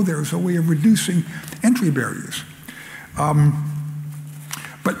would go there as a way of reducing entry barriers.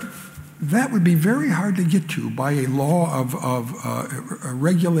 But that would be very hard to get to by a law of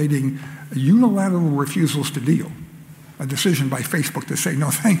regulating unilateral refusals to deal. A decision by Facebook to say, no,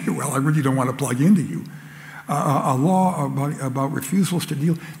 thank you, well, I really don't want to plug into you. A law about refusals to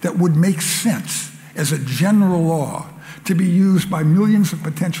deal that would make sense as a general law to be used by millions of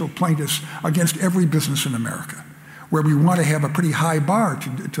potential plaintiffs against every business in America, where we want to have a pretty high bar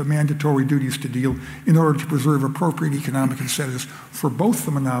to mandatory duties to deal in order to preserve appropriate economic incentives for both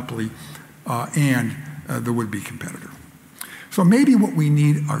the monopoly and the would-be competitor. So maybe what we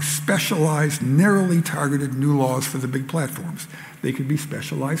need are specialized, narrowly targeted new laws for the big platforms. They could be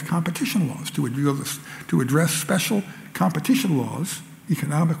specialized competition laws to address special competition laws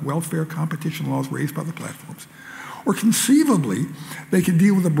economic, welfare, competition laws raised by the platforms. Or conceivably, they can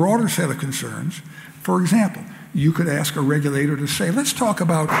deal with a broader set of concerns. For example, you could ask a regulator to say, let's talk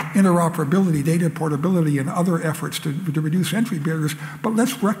about interoperability, data portability, and other efforts to reduce entry barriers, but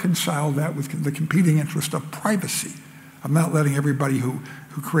let's reconcile that with the competing interest of privacy. I'm not letting everybody who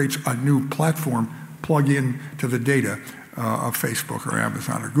creates a new platform plug in to the data of Facebook or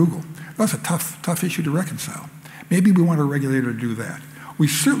Amazon or Google. That's a tough issue to reconcile. Maybe we want a regulator to do that. We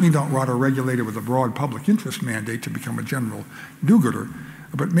certainly don't want a regulator with a broad public interest mandate to become a general do-gooder,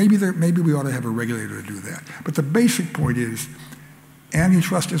 but maybe we ought to have a regulator to do that. But the basic point is,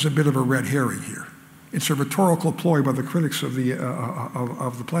 antitrust is a bit of a red herring here. It's a rhetorical ploy by the critics of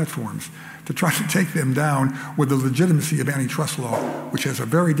the platforms to try to take them down with the legitimacy of antitrust law, which has a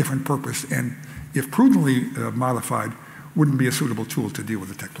very different purpose and, if prudently modified, wouldn't be a suitable tool to deal with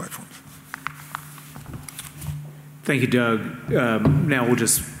the tech platforms. Thank you, Doug. Now we'll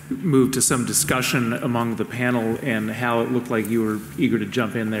just move to some discussion among the panel and how it looked like you were eager to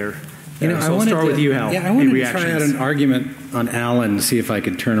jump in there. So I'll start with you, Hal. Yeah, I wanted to try out an argument on Alan to see if I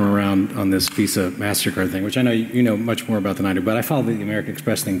could turn him around on this Visa MasterCard thing, which I know you know much more about than I do, but I follow the American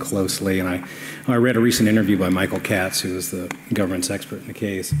Express thing closely, and I read a recent interview by Michael Katz, who is the government's expert in the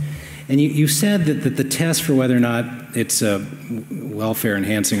case. And you said that the test for whether or not it's welfare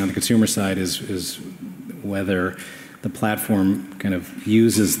enhancing on the consumer side is whether the platform kind of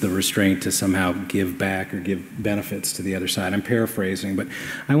uses the restraint to somehow give back or give benefits to the other side. I'm paraphrasing, but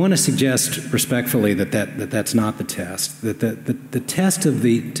I want to suggest respectfully that's not the test. That the test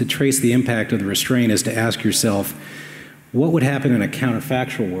to trace the impact of the restraint is to ask yourself, what would happen in a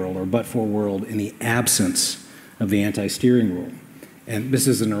counterfactual world or but-for world in the absence of the anti-steering rule? And this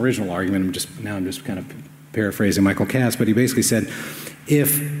is an original argument. I'm just kind of paraphrasing Michael Katz, but he basically said,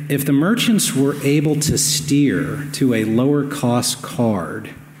 if the merchants were able to steer to a lower cost card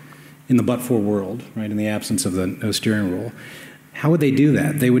in the but-for world, right, in the absence of the no steering rule, how would they do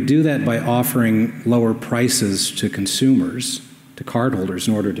that? They would do that by offering lower prices to consumers, to cardholders,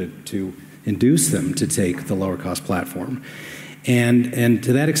 in order to induce them to take the lower cost platform. And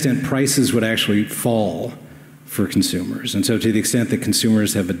to that extent, prices would actually fall for consumers. And so to the extent that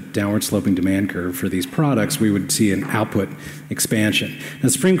consumers have a downward sloping demand curve for these products, we would see an output expansion. Now, the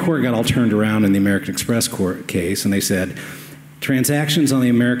Supreme Court got all turned around in the American Express case, and they said, transactions on the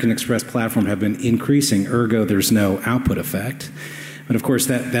American Express platform have been increasing, ergo there's no output effect. But of course,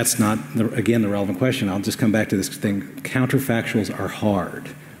 that's not, again, the relevant question. I'll just come back to this thing. Counterfactuals are hard.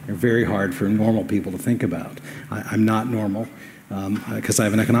 They're very hard for normal people to think about. I'm not normal, because I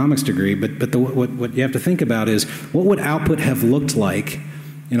have an economics degree, but what you have to think about is, what would output have looked like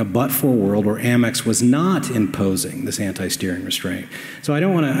in a but-for world where Amex was not imposing this anti-steering restraint? So I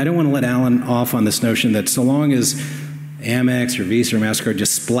don't want to let Alan off on this notion that so long as Amex or Visa or MasterCard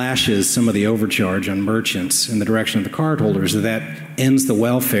just splashes some of the overcharge on merchants in the direction of the cardholders, that ends the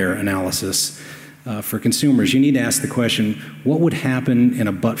welfare analysis for consumers. You need to ask the question, what would happen in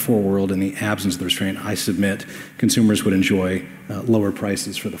a but-for world in the absence of the restraint? I submit consumers would enjoy lower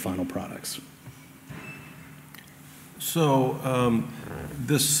prices for the final products. So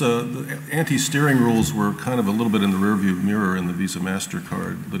the anti-steering rules were kind of a little bit in the rearview mirror in the Visa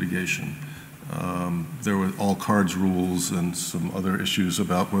MasterCard litigation. There were all cards rules and some other issues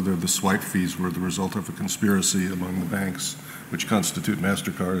about whether the swipe fees were the result of a conspiracy among the banks, which constitute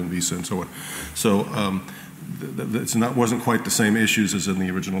MasterCard and Visa and so on. So it wasn't quite the same issues as in the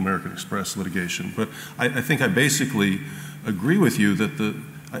original American Express litigation. But I think I basically agree with you that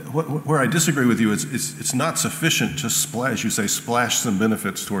where I disagree with you is it's not sufficient to splash some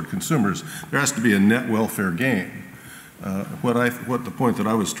benefits toward consumers. There has to be a net welfare gain. What the point that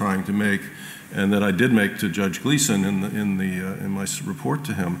I was trying to make, and that I did make to Judge Gleeson in my report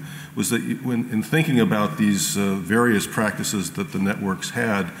to him, was that in thinking about these various practices that the networks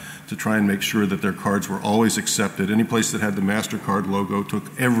had to try and make sure that their cards were always accepted, any place that had the MasterCard logo took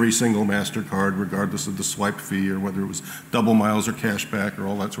every single MasterCard, regardless of the swipe fee or whether it was double miles or cash back or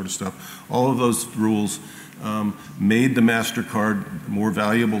all that sort of stuff. All of those rules made the MasterCard more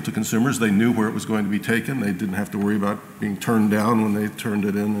valuable to consumers. They knew where it was going to be taken. They didn't have to worry about being turned down when they turned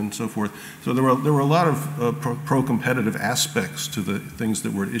it in and so forth. So there were a lot of pro-competitive aspects to the things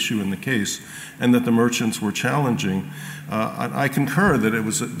that were at issue in the case, and that the merchants were challenging. I concur that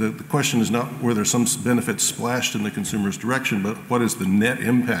the question is not whether some benefit splashed in the consumer's direction, but what is the net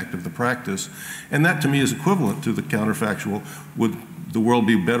impact of the practice. And that to me is equivalent to the counterfactual. Would the world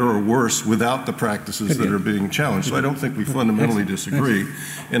be better or worse without the practices that are being challenged? So I don't think we fundamentally disagree.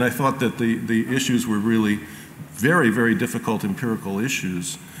 And I thought that the issues were really very, very difficult empirical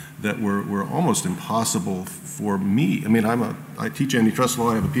issues that were almost impossible for me. I mean, I teach antitrust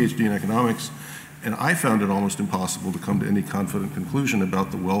law, I have a PhD in economics, and I found it almost impossible to come to any confident conclusion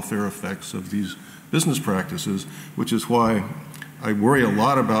about the welfare effects of these business practices, which is why I worry a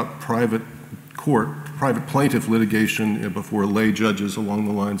lot about private plaintiff litigation before lay judges, along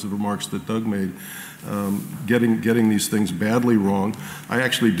the lines of remarks that Doug made, getting these things badly wrong. I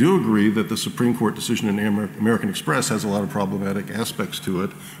actually do agree that the Supreme Court decision in American Express has a lot of problematic aspects to it,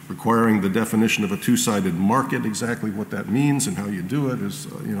 requiring the definition of a two-sided market. Exactly what that means and how you do it is,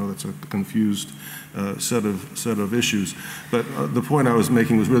 that's a confused set of issues. But the point I was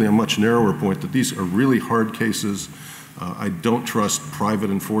making was really a much narrower point, that these are really hard cases. I don't trust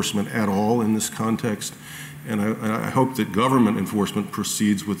private enforcement at all in this context, and I hope that government enforcement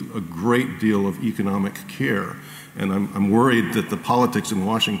proceeds with a great deal of economic care, and I'm worried that the politics in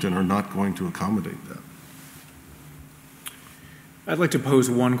Washington are not going to accommodate that. I'd like to pose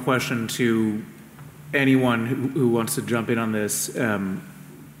one question to anyone who wants to jump in on this,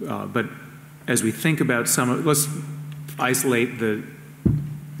 but as we think about let's isolate the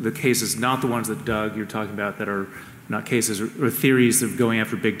cases, not the ones that Doug, you're talking about, that are not cases or theories of going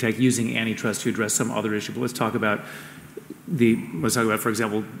after big tech using antitrust to address some other issue. But let's talk about, for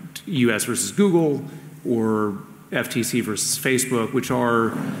example, U.S. versus Google or FTC versus Facebook, which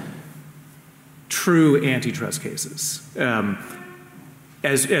are true antitrust cases.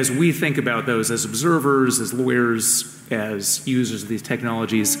 As we think about those as observers, as lawyers, as users of these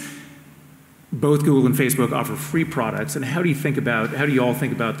technologies, both Google and Facebook offer free products, and how do you all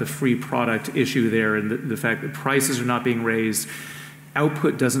think about the free product issue there, and the fact that prices are not being raised,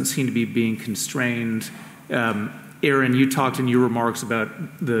 output doesn't seem to be being constrained? Aaron, you talked in your remarks about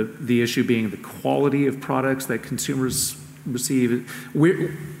the issue being the quality of products that consumers receive.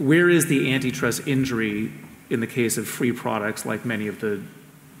 Where is the antitrust injury in the case of free products, like many of the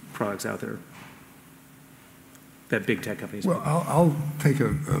products out there that big tech companies Well, make? I'll take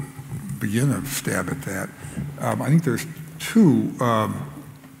a beginner stab at that. I think there's two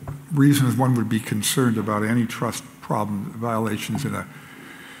reasons one would be concerned about antitrust violations in a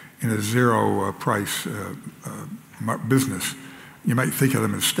zero price business. You might think of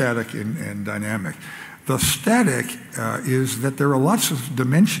them as static and dynamic. The static is that there are lots of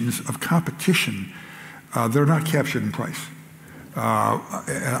dimensions of competition that are not captured in price.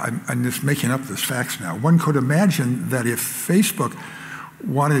 I'm just making up this facts now. One could imagine that if Facebook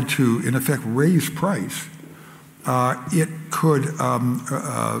wanted to, in effect, raise price, it could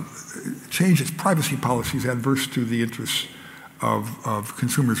change its privacy policies adverse to the interests of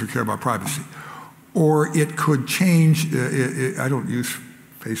consumers who care about privacy. Or it could change, I don't use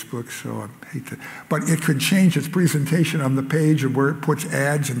Facebook, so I hate to, but it could change its presentation on the page of where it puts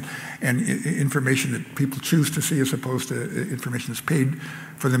ads and information that people choose to see as opposed to information that's paid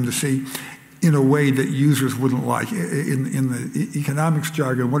for them to see, in a way that users wouldn't like. In the economics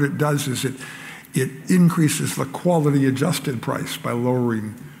jargon, what it does is it increases the quality adjusted price by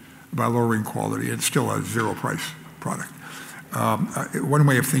lowering quality. It's still a zero price product. One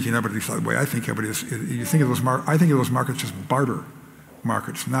way of thinking of it, at least the way I think of it, is you think of those I think of those markets as barter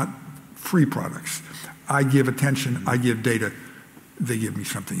markets, not free products. I give attention, I give data, they give me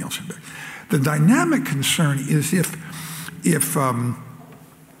something else in back. The dynamic concern is if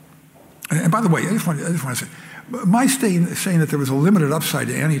and by the way, I just want to say, my saying that there was a limited upside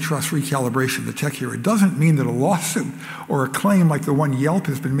to antitrust recalibration of the tech era doesn't mean that a lawsuit or a claim like the one Yelp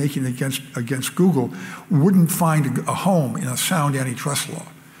has been making against Google wouldn't find a home in a sound antitrust law.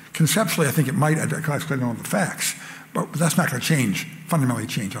 Conceptually, I think it might. I don't know the facts, but that's not going to fundamentally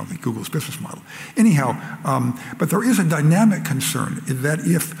change, I don't think, Google's business model. Anyhow, but there is a dynamic concern that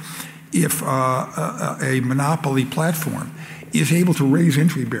if a monopoly platform is able to raise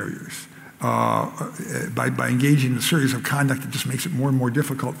entry barriers by engaging in a series of conduct that just makes it more and more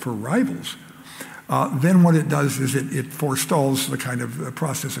difficult for rivals, then what it does is it forestalls the kind of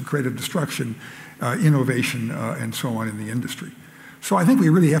process of creative destruction, innovation, and so on in the industry. So I think we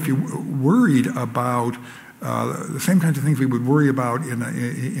really have to be worried about the same kinds of things we would worry about in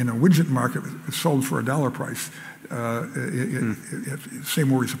a widget market sold for $1 price.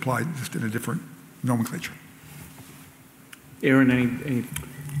 Same worries apply, just in a different nomenclature. Aaron, any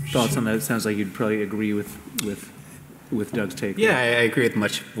thoughts on that? It sounds like you'd probably agree with Doug's take. Yeah, I agree with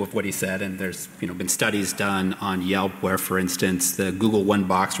much with what he said. And there's been studies done on Yelp where, for instance, the Google One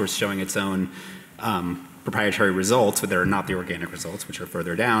Box was showing its own proprietary results, but they're not the organic results, which are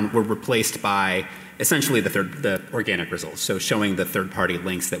further down, were replaced by essentially the organic results, so showing the third-party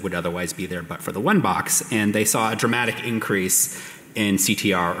links that would otherwise be there but for the One Box. And they saw a dramatic increase in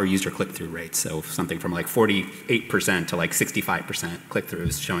CTR or user click-through rates. So something from like 48% to like 65%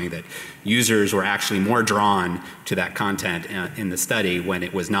 click-throughs, showing that users were actually more drawn to that content in the study when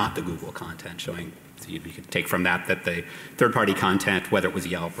it was not the Google content, showing so you could take from that the third-party content, whether it was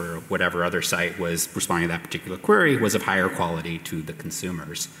Yelp or whatever other site was responding to that particular query, was of higher quality to the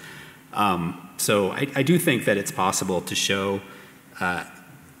consumers. So I do think that it's possible to show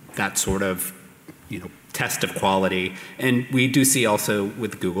that sort of, test of quality. And we do see also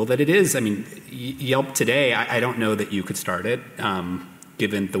with Google that it is, Yelp today, I don't know that you could start it,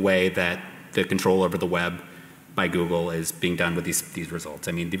 given the way that the control over the web by Google is being done with these results.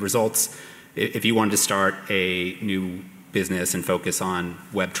 The results, if you wanted to start a new business and focus on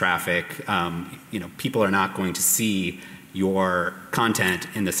web traffic, people are not going to see your content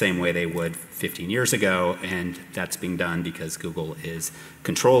in the same way they would 15 years ago, and that's being done because Google is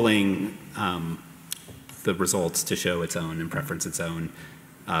controlling the results to show its own and preference its own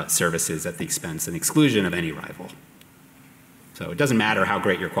services at the expense and exclusion of any rival. So it doesn't matter how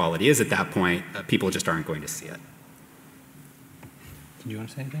great your quality is at that point, people just aren't going to see it. Do you want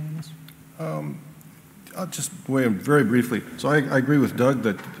to say anything on this? I'll just weigh in very briefly. So I agree with Doug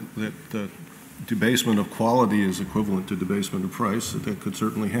that debasement of quality is equivalent to debasement of price. That could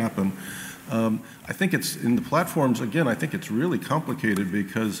certainly happen. I think it's in the platforms, again, I think it's really complicated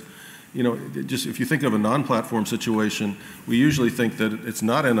because, just if you think of a non-platform situation, we usually think that it's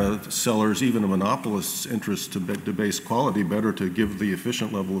not in a seller's, even a monopolist's interest to debase quality, better to give the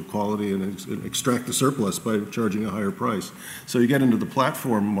efficient level of quality and extract the surplus by charging a higher price. So you get into the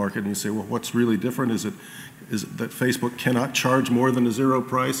platform market and you say, well, what's really different? Is that Facebook cannot charge more than a zero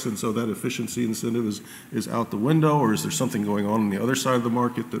price, and so that efficiency incentive is out the window, or is there something going on the other side of the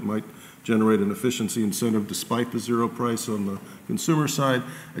market that might generate an efficiency incentive despite the zero price on the consumer side?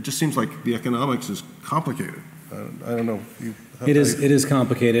 It just seems like the economics is complicated. I don't know. It is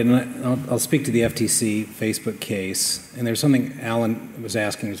complicated, and I'll speak to the FTC Facebook case. And there's something Alan was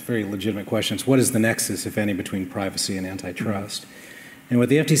asking, it's very legitimate questions. What is the nexus, if any, between privacy and antitrust? And what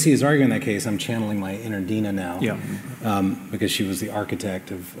the FTC is arguing in that case, I'm channeling my inner Dina now, because she was the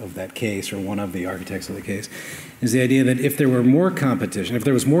architect of that case, or one of the architects of the case, is the idea that if there was more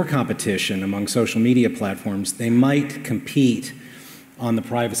competition among social media platforms, they might compete on the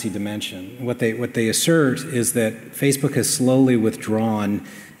privacy dimension. What they assert is that Facebook has slowly withdrawn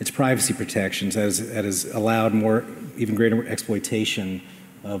its privacy protections as it has allowed even greater exploitation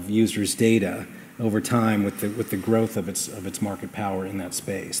of users' data over time with the growth of its market power in that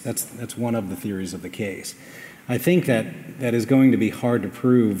space. That's one of the theories of the case. I think that is going to be hard to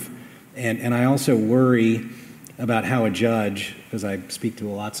prove, and I also worry about how a judge, because I speak to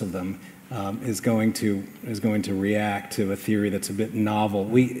lots of them, is going to react to a theory that's a bit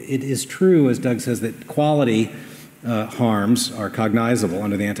novel. It is true, as Doug says, that quality harms are cognizable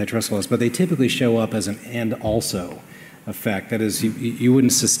under the antitrust laws, but they typically show up as an and also effect. That is, you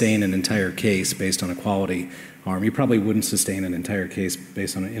wouldn't sustain an entire case based on a quality harm. You probably wouldn't sustain an entire case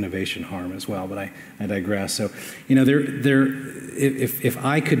based on an innovation harm as well, but I digress. So, if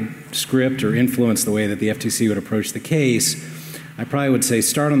I could script or influence the way that the FTC would approach the case, I probably would say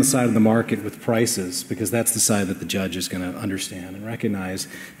start on the side of the market with prices, because that's the side that the judge is going to understand and recognize,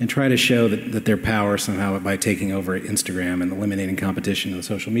 and try to show that their power somehow by taking over Instagram and eliminating competition in the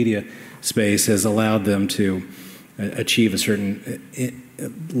social media space has allowed them to achieve a certain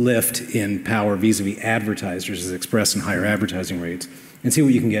lift in power vis-a-vis advertisers as expressed in higher advertising rates, and see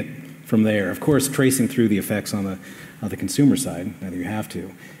what you can get from there. Of course, tracing through the effects on the consumer side, either you have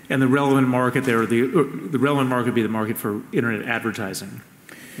to. And the relevant market there, the relevant market would be the market for internet advertising.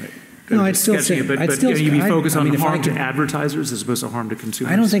 Right? No, I'd still say, you'd be focused on harm to advertisers as opposed to harm to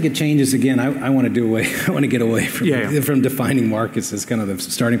consumers. I don't think it changes. Again, I want to get away from defining markets as kind of the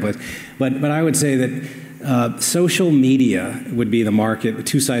starting place. But I would say that social media would be the market, the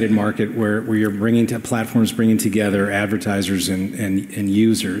two-sided market, where you're platforms bringing together advertisers and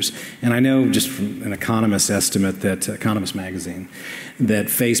users. And I know just from an economist estimate, that Economist magazine, that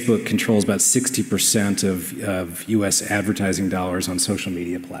Facebook controls about 60% of U.S. advertising dollars on social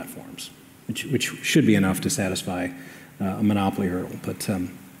media platforms, which should be enough to satisfy a monopoly hurdle. But I'll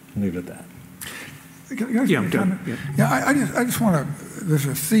leave it at that. I just want to. There's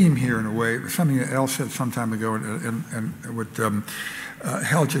a theme here in a way. Something that Elle said some time ago, and what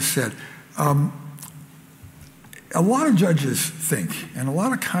Hal just said. A lot of judges think, and a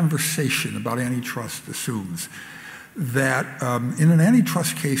lot of conversation about antitrust assumes that in an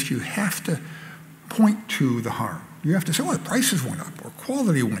antitrust case you have to point to the harm. You have to say, "Well, the prices went up or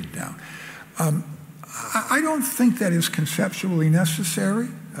quality went down." I don't think that is conceptually necessary.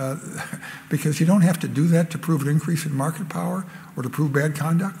 because you don't have to do that to prove an increase in market power or to prove bad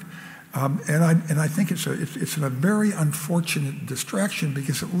conduct. And I think it's a very unfortunate distraction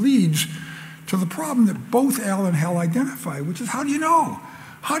because it leads to the problem that both Al and Hal identify, which is how do you know?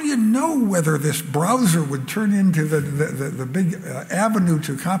 How do you know whether this browser would turn into the big avenue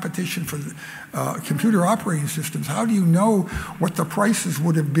to competition for computer operating systems? How do you know what the prices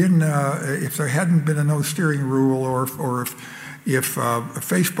would have been if there hadn't been a no steering rule or if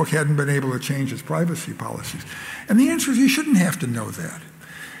Facebook hadn't been able to change its privacy policies? And the answer is you shouldn't have to know that.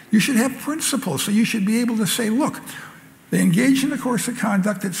 You should have principles, so you should be able to say, look, they engage in a course of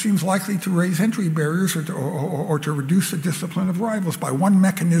conduct that seems likely to raise entry barriers or to reduce the discipline of rivals by one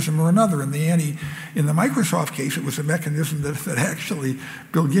mechanism or another. In the Microsoft case, it was a mechanism that actually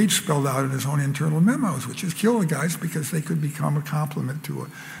Bill Gates spelled out in his own internal memos, which is kill the guys because they could become a complement to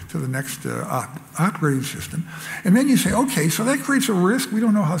the next operating system. And then you say, okay, so that creates a risk. We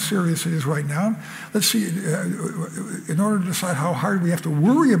don't know how serious it is right now. Let's see, in order to decide how hard we have to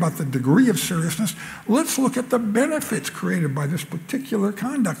worry about the degree of seriousness, let's look at the benefits created by this particular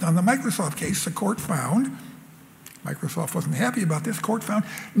conduct. On the Microsoft case, the court found, Microsoft wasn't happy about this, court found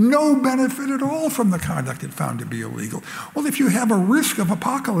no benefit at all from the conduct it found to be illegal. Well, if you have a risk of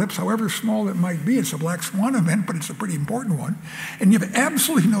apocalypse, however small it might be, it's a black swan event, but it's a pretty important one, and you have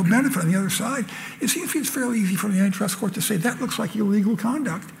absolutely no benefit on the other side, it seems it's fairly easy for the antitrust court to say that looks like illegal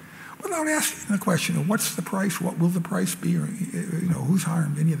conduct without asking the question of what's the price, what will the price be, or who's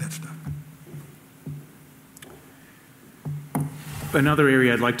harmed, any of that stuff. Another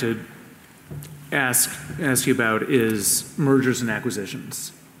area I'd like to ask you about is mergers and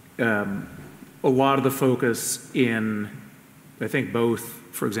acquisitions. A lot of the focus in, I think, both,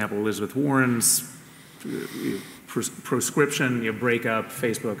 for example, Elizabeth Warren's proscription, breakup,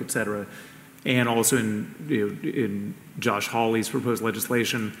 Facebook, et cetera, and also in Josh Hawley's proposed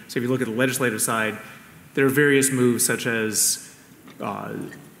legislation. So if you look at the legislative side, there are various moves such as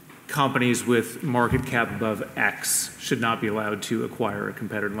companies with market cap above X should not be allowed to acquire a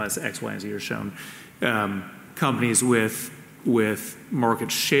competitor unless X, Y, and Z are shown. Companies with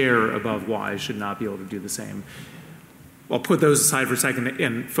market share above Y should not be able to do the same. I'll put those aside for a second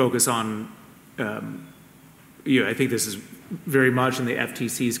and focus on, I think this is very much in the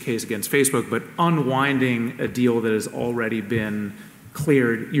FTC's case against Facebook, but unwinding a deal that has already been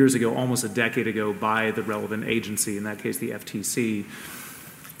cleared years ago, almost a decade ago, by the relevant agency, in that case the FTC.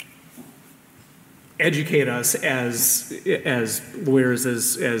 Educate us as lawyers,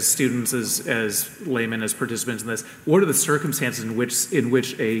 as students, as laymen, as participants in this. What are the circumstances in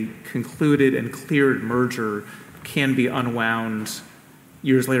which a concluded and cleared merger can be unwound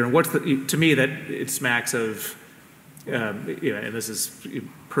years later? And to me, that it smacks of, and this is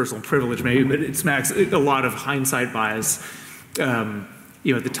personal privilege maybe, but it smacks a lot of hindsight bias. At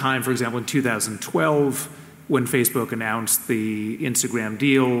the time, for example, in 2012, when Facebook announced the Instagram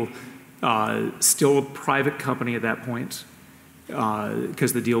deal. Still a private company at that point,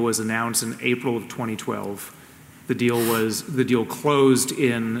 because the deal was announced in April of 2012. The deal closed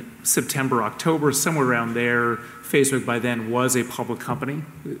in September, October, somewhere around there. Facebook by then was a public company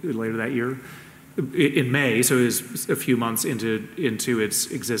later that year, in May, so it was a few months into its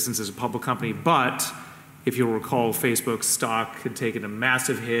existence as a public company. But if you'll recall, Facebook's stock had taken a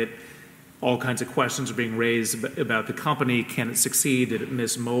massive hit. All kinds of questions are being raised about the company. Can it succeed? Did it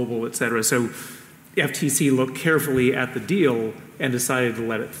miss mobile, et cetera? So FTC looked carefully at the deal and decided to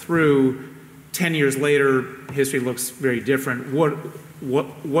let it through. 10 years later, history looks very different.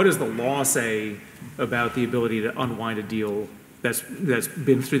 What does the law say about the ability to unwind a deal that's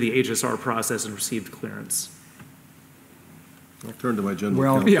been through the HSR process and received clearance? I'll turn to my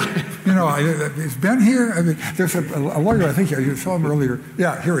general counsel. Is Ben here? I mean, there's a lawyer, I think you saw him earlier.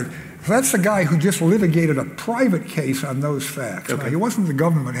 Yeah, here he is. So that's the guy who just litigated a private case on those facts. Okay. Now, it wasn't the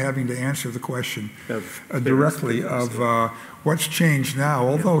government having to answer the question directly of what's changed now,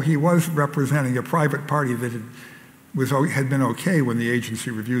 although he was representing a private party that had been okay when the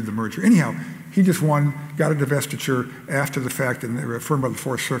agency reviewed the merger. Anyhow, he just won, got a divestiture after the fact, and they were affirmed by the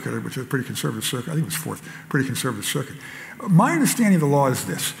Fourth Circuit, which is a pretty conservative circuit. I think it was Fourth, pretty conservative circuit. My understanding of the law is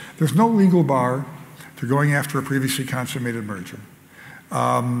this. There's no legal bar to going after a previously consummated merger.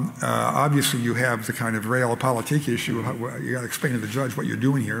 Obviously, you have the kind of realpolitik issue. You got to explain to the judge what you're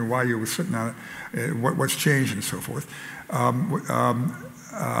doing here and why you were sitting on it, what's changed and so forth.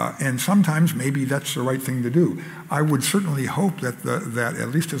 And sometimes maybe that's the right thing to do. I would certainly hope that at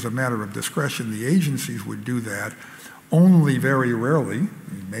least as a matter of discretion, the agencies would do that only very rarely.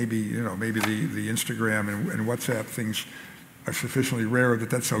 Maybe the Instagram and WhatsApp things are sufficiently rare that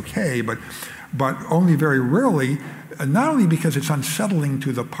that's okay, but only very rarely, not only because it's unsettling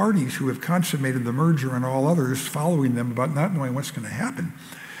to the parties who have consummated the merger and all others following them about not knowing what's going to happen,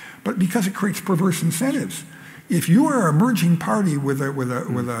 but because it creates perverse incentives. If you are a merging party with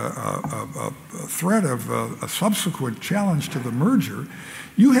a threat of a subsequent challenge to the merger,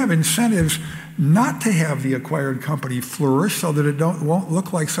 you have incentives not to have the acquired company flourish so that it won't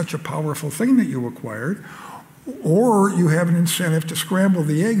look like such a powerful thing that you acquired, or you have an incentive to scramble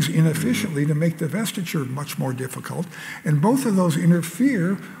the eggs inefficiently to make divestiture much more difficult, and both of those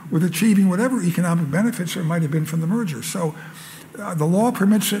interfere with achieving whatever economic benefits there might have been from the merger. So the law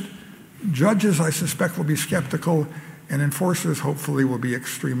permits it. Judges, I suspect, will be skeptical, and enforcers, hopefully, will be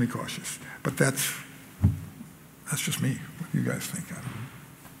extremely cautious. But that's just me. What do you guys think?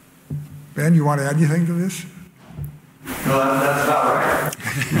 Ben, you want to add anything to this? No, that's about right.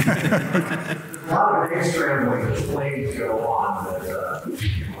 A lot of egg scrambling that's claimed to go on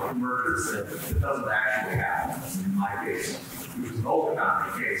that murders that doesn't actually happen. In my case, which was an old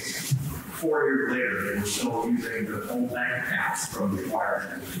economy case, 4 years later, they were still using the old bank accounts from the acquired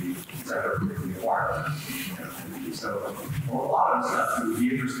entity, separate from the acquired entity. So a lot of stuff would be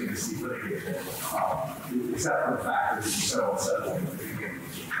interesting to see litigated, except for the fact that it's so unsettling at the beginning.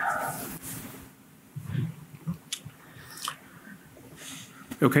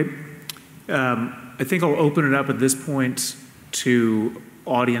 Okay. I think I'll open it up at this point to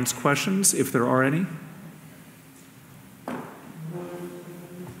audience questions, if there are any.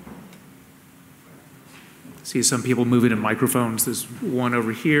 See some people moving to microphones. There's one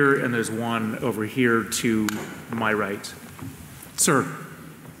over here, and there's one over here to my right. Sir.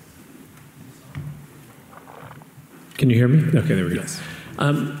 Can you hear me? Okay, there we go. Yes.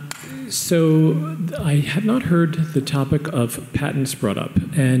 So I have not heard the topic of patents brought up,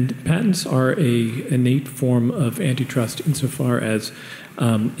 and patents are an innate form of antitrust insofar as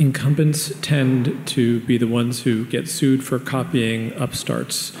incumbents tend to be the ones who get sued for copying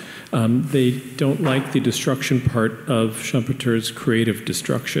upstarts. They don't like the destruction part of Schumpeter's creative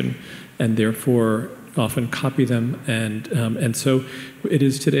destruction, and therefore often copy them. And so it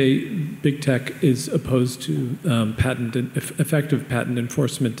is today, big tech is opposed to effective patent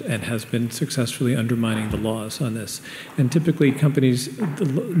enforcement and has been successfully undermining the laws on this. And typically companies,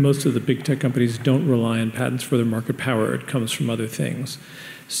 most of the big tech companies don't rely on patents for their market power. It comes from other things.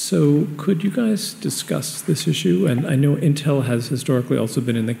 So could you guys discuss this issue? And I know Intel has historically also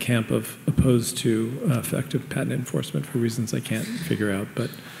been in the camp of opposed to effective patent enforcement for reasons I can't figure out. But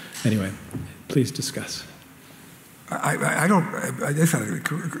anyway, please discuss. I guess I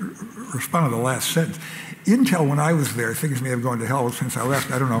respond to the last sentence. Intel, when I was there, things may have gone to hell since I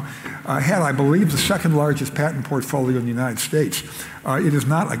left, I don't know, had, I believe, the second largest patent portfolio in the United States. It is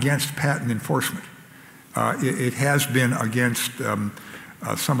not against patent enforcement. It has been against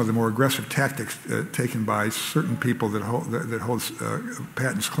some of the more aggressive tactics taken by certain people that hold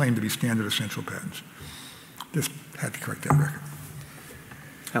patents claimed to be standard essential patents. Just had to correct that record.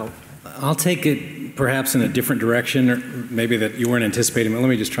 Hal. I'll take it perhaps in a different direction, or maybe that you weren't anticipating, but let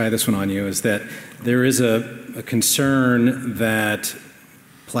me just try this one on you, is that there is a concern that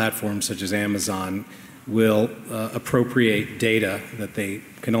platforms such as Amazon will appropriate data that they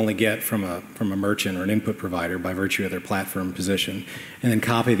can only get from a merchant or an input provider by virtue of their platform position, and then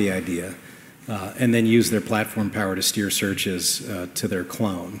copy the idea, and then use their platform power to steer searches to their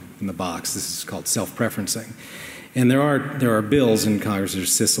clone in the box. This is called self-preferencing. And there are bills in Congress.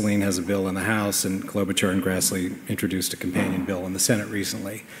 Cicilline has a bill in the House, and Klobuchar and Grassley introduced a companion bill in the Senate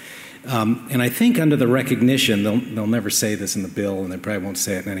recently. And I think under the recognition, they'll never say this in the bill, and they probably won't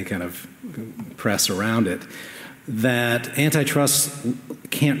say it in any kind of press around it, that antitrust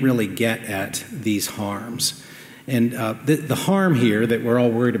can't really get at these harms. And the harm here that we're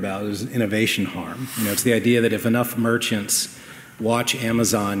all worried about is innovation harm. It's the idea that if enough merchants watch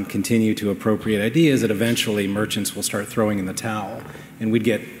Amazon continue to appropriate ideas, that eventually merchants will start throwing in the towel, and we'd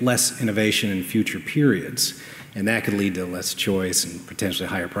get less innovation in future periods. And that could lead to less choice and potentially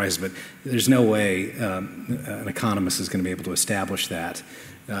higher prices. But there's no way an economist is going to be able to establish that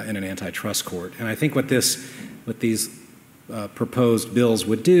in an antitrust court. And I think what these proposed bills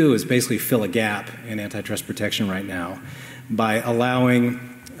would do is basically fill a gap in antitrust protection right now by allowing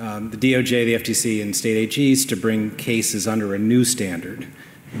the DOJ, the FTC, and state AGs to bring cases under a new standard,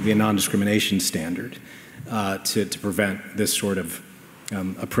 be a non-discrimination standard, to prevent this sort of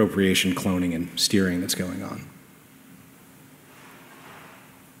appropriation, cloning, and steering that's going on.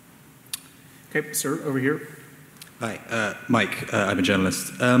 Okay, sir, over here. Hi, Mike. I'm a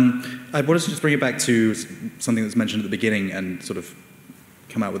journalist. I wanted to just bring it back to something that's mentioned at the beginning and sort of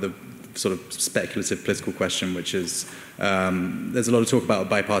come out with a sort of speculative political question, which is there's a lot of talk about a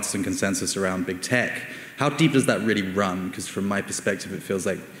bipartisan consensus around big tech. How deep does that really run? Because from my perspective, it feels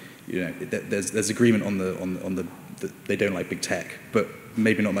like there's agreement on the they don't like big tech, but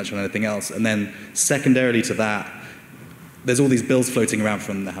maybe not much on anything else. And then secondarily to that, there's all these bills floating around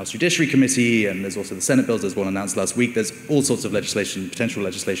from the House Judiciary Committee, and there's also the Senate bills. There's one announced last week. There's all sorts of potential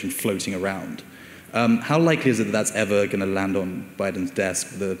legislation floating around. How likely is it that that's ever going to land on Biden's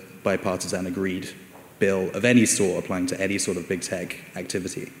desk, the bipartisan agreed bill of any sort applying to any sort of big tech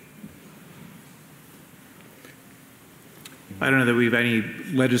activity? I don't know that we have any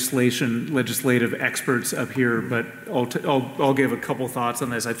legislative experts up here, but I'll give a couple thoughts on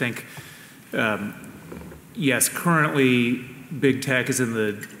this. I think, yes, currently big tech is in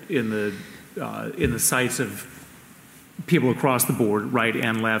the sights of people across the board, right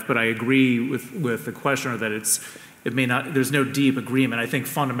and left. But I agree with the questioner that it may not. There's no deep agreement. I think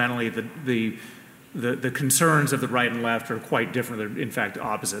fundamentally the concerns of the right and left are quite different. They're in fact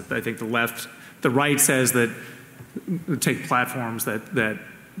opposite. I think the right says that. Take platforms that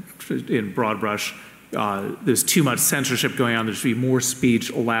in broad brush, there's too much censorship going on. There should be more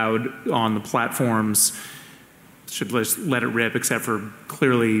speech allowed on the platforms. Should let it rip, except for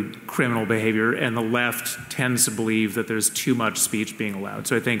clearly criminal behavior. And the left tends to believe that there's too much speech being allowed.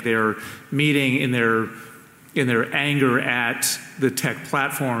 So I think they're meeting in their anger at the tech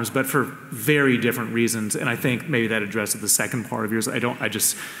platforms, but for very different reasons. And I think maybe that addresses the second part of yours.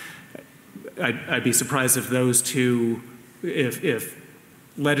 I'd be surprised if those two, if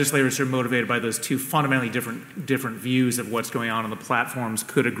legislators are motivated by those two fundamentally different views of what's going on the platforms,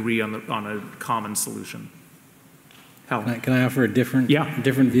 could agree on a common solution. Can I offer a different view?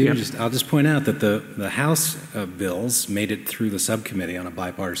 Yeah. I'll just point out that the House bills made it through the subcommittee on a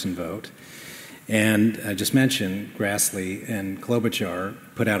bipartisan vote. And I just mentioned Grassley and Klobuchar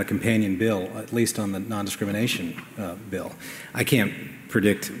put out a companion bill, at least on the non-discrimination bill. I can't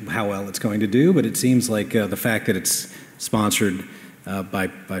predict how well it's going to do, but it seems like the fact that it's sponsored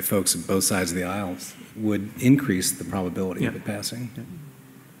by folks on both sides of the aisle would increase the probability of it passing.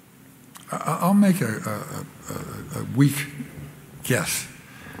 I'll make a weak guess,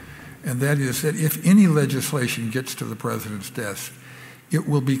 and that is that if any legislation gets to the president's desk, it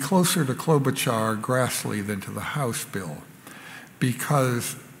will be closer to Klobuchar-Grassley than to the House bill,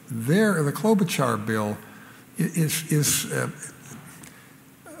 because the Klobuchar bill is a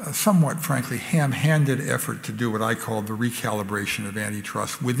somewhat, frankly, ham-handed effort to do what I call the recalibration of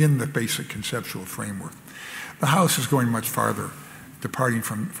antitrust within the basic conceptual framework. The House is going much farther, departing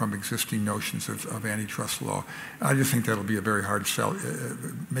from existing notions of antitrust law. I just think that'll be a very hard sell,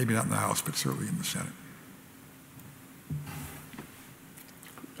 maybe not in the House, but certainly in the Senate.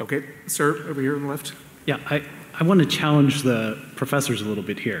 Okay, sir, over here on the left. Yeah, I want to challenge the professors a little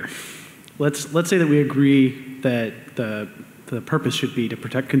bit here. Let's say that we agree that the purpose should be to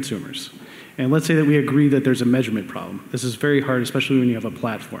protect consumers. And let's say that we agree that there's a measurement problem. This is very hard, especially when you have a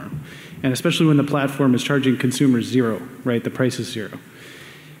platform. And especially when the platform is charging consumers zero, right? The price is zero.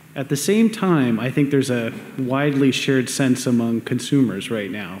 At the same time, I think there's a widely shared sense among consumers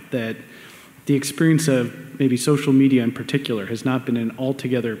right now that the experience of maybe social media in particular has not been an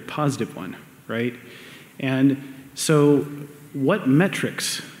altogether positive one, right? And so what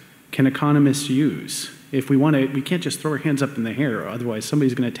metrics can economists use? If we want to, we can't just throw our hands up in the air, otherwise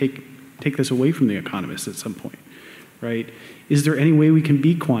somebody's going to take this away from the economists at some point, right? Is there any way we can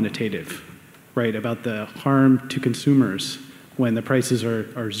be quantitative, right, about the harm to consumers when the prices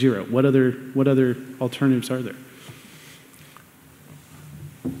are zero? What other alternatives are there?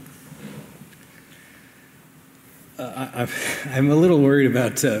 I'm a little worried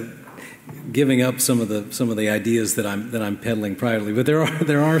about giving up some of the ideas that I'm peddling privately, but there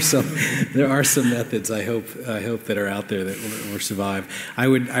are some methods I hope that are out there that will survive. I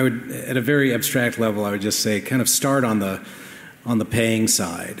would at a very abstract level, I would just say kind of start on the paying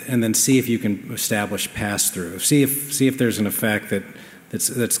side and then see if you can establish pass through. See if there's an effect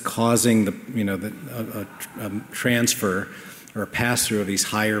that's causing a transfer or a pass through of these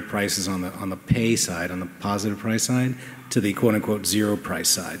higher prices on the pay side, on the positive price side, to the quote unquote zero price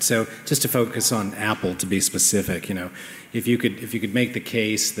side. So just to focus on Apple, to be specific, if you could make the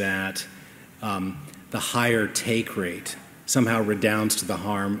case that the higher take rate somehow redounds to the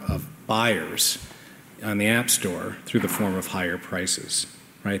harm of buyers on the App Store through the form of higher prices,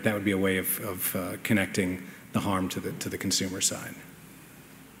 right? That would be a way of connecting the harm to the consumer side.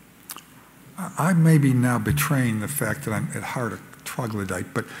 I may be now betraying the fact that I'm at heart a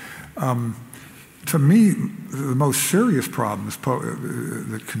troglodyte, but to me, the most serious problems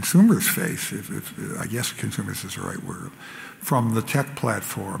that consumers face, if I guess consumers is the right word, from the tech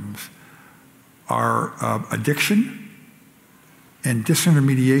platforms are addiction and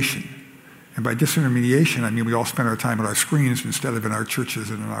disintermediation. And by disintermediation, I mean we all spend our time at our screens instead of in our churches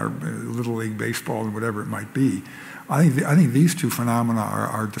and in our Little League baseball and whatever it might be. I think these two phenomena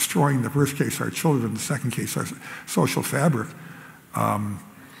are destroying, in the first case, our children, in the second case, our social fabric.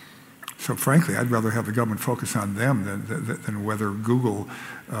 So frankly, I'd rather have the government focus on them than whether Google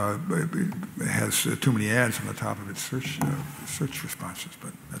has too many ads on the top of its search responses,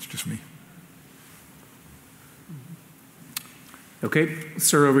 but that's just me. Okay,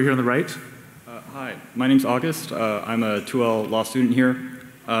 sir, over here on the right. Hi, my name's August. I'm a 2L law student here.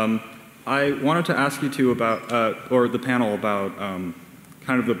 I wanted to ask you two about, or the panel about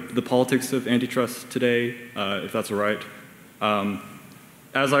kind of the politics of antitrust today, if that's all right.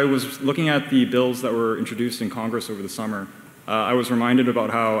 As I was looking at the bills that were introduced in Congress over the summer, I was reminded about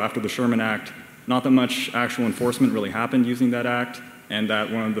how after the Sherman Act, not that much actual enforcement really happened using that act, and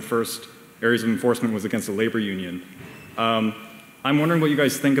that one of the first areas of enforcement was against the labor union. I'm wondering what you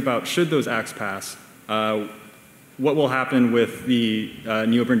guys think about, should those acts pass, what will happen with the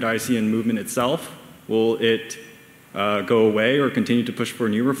Neo-Brandeisian movement itself? Will it go away or continue to push for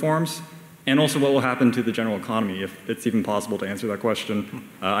new reforms? And also what will happen to the general economy, if it's even possible to answer that question.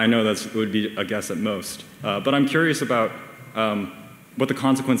 I know it would be a guess at most. But I'm curious about what the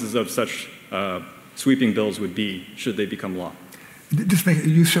consequences of such sweeping bills would be should they become law.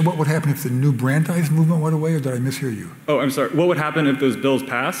 You said what would happen if the New Brandeis movement went away, or did I mishear you? Oh, I'm sorry. What would happen if those bills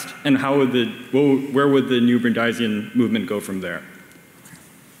passed, and how would where would the New Brandeisian movement go from there?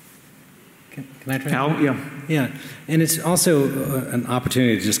 Can I try? Al, yeah. Yeah, and it's also an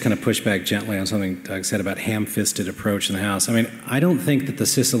opportunity to just kind of push back gently on something Doug said about ham-fisted approach in the House. I mean, I don't think that the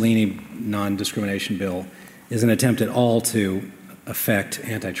Cicilline non-discrimination bill is an attempt at all to affect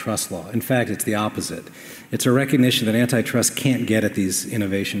antitrust law. In fact, it's the opposite. It's a recognition that antitrust can't get at these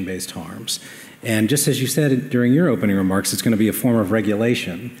innovation-based harms. And just as you said during your opening remarks, it's going to be a form of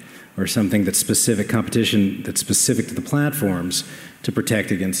regulation or something that's specific, competition that's specific to the platforms to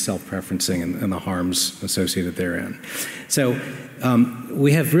protect against self-preferencing and the harms associated therein. So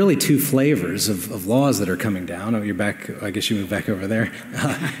we have really two flavors of laws that are coming down. Oh, you're back, I guess you moved back over there,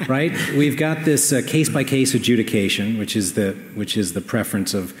 right? We've got this case-by-case adjudication, which is the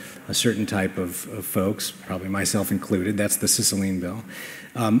preference of a certain type of folks, probably myself included. That's the Cicilline bill.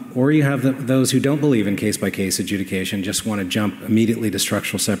 Or you have those who don't believe in case-by-case adjudication, just want to jump immediately to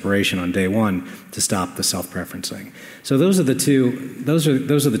structural separation on day one to stop the self-preferencing. So those are the two. Those are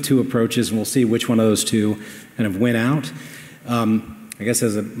the two approaches, and we'll see which one of those two kind of win out. I guess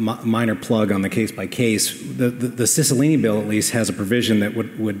as a minor plug on the case-by-case, the Cicilline bill at least has a provision that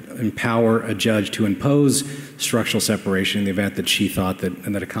would empower a judge to impose structural separation in the event that she thought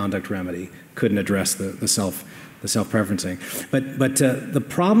that a conduct remedy couldn't address the self-preferencing. But the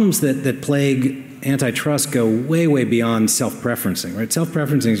problems that plague antitrust go way, way beyond self-preferencing, right?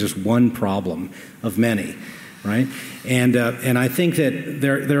 Self-preferencing is just one problem of many, right? And I think that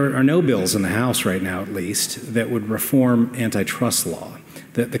there are no bills in the House right now, at least, that would reform antitrust law.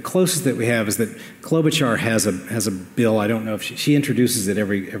 The closest that we have is that Klobuchar has a bill. I don't know if she introduces it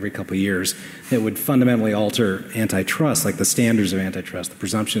every couple of years that would fundamentally alter antitrust, like the standards of antitrust, the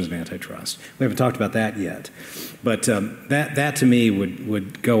presumptions of antitrust. We haven't talked about that yet, but that to me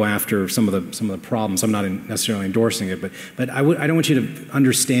would go after some of the problems. I'm not necessarily endorsing it, but I don't want you to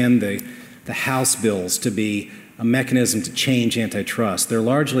understand the House bills to be a mechanism to change antitrust. They're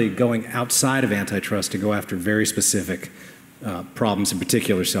largely going outside of antitrust to go after very specific problems, in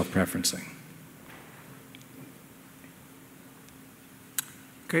particular self-preferencing.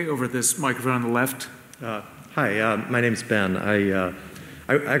 Okay, over this microphone on the left. Hi, my name's Ben. I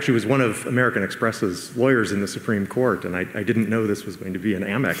actually was one of American Express's lawyers in the Supreme Court, and I didn't know this was going to be an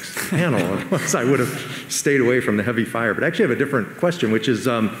Amex panel. Otherwise, I would have stayed away from the heavy fire. But I actually have a different question, which is,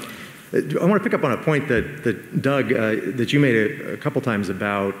 I want to pick up on a point that Doug, that you made a couple times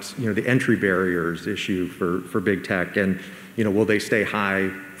about, the entry barriers issue for big tech, and will they stay high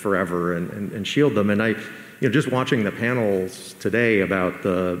forever and shield them? And I, just watching the panels today about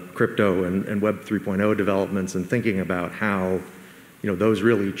the crypto and Web 3.0 developments and thinking about how, those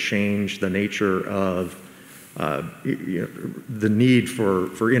really change the nature of the need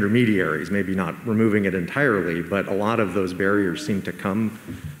for intermediaries, maybe not removing it entirely, but a lot of those barriers seem to come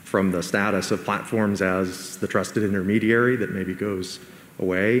from the status of platforms as the trusted intermediary that maybe goes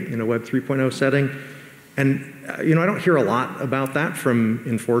away in a Web 3.0 setting. And, I don't hear a lot about that from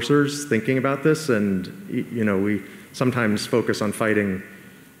enforcers thinking about this. And, we sometimes focus on fighting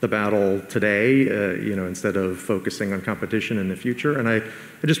the battle today, instead of focusing on competition in the future. And I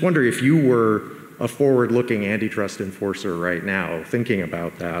just wonder, if you were a forward-looking antitrust enforcer right now, thinking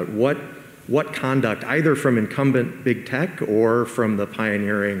about that, what what conduct, either from incumbent big tech or from the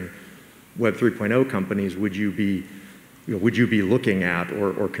pioneering Web 3.0 companies, would you be looking at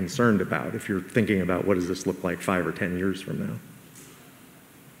or concerned about if you're thinking about what does this look like 5 or 10 years from now?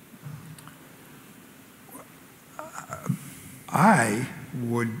 I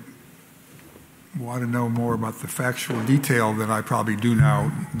would want to know more about the factual detail than I probably do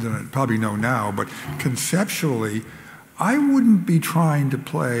now, than I probably know now. But conceptually, I wouldn't be trying to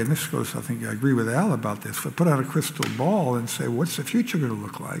play, and this goes, I think I agree with Al about this, but put out a crystal ball and say, what's the future going to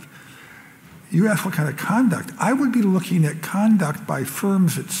look like? You ask what kind of conduct. I would be looking at conduct by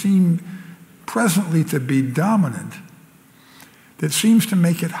firms that seem presently to be dominant, that seems to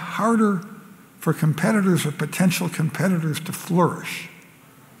make it harder for competitors or potential competitors to flourish,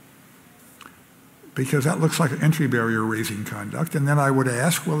 because that looks like an entry barrier raising conduct. And then I would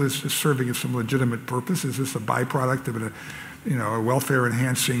ask, well, is this serving some legitimate purpose? Is this a byproduct of a welfare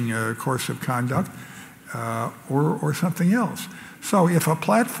enhancing course of conduct, or something else? So if a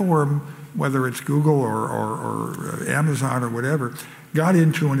platform, whether it's Google or Amazon or whatever, got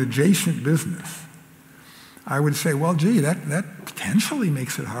into an adjacent business, I would say, well, gee, that potentially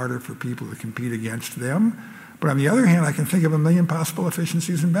makes it harder for people to compete against them. But on the other hand, I can think of a million possible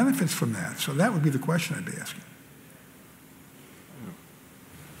efficiencies and benefits from that. So that would be the question I'd be asking.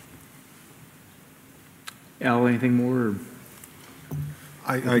 Al, anything more?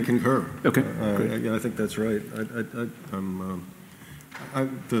 I concur. Okay. I think that's right.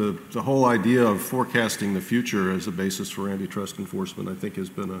 The whole idea of forecasting the future as a basis for antitrust enforcement, I think, has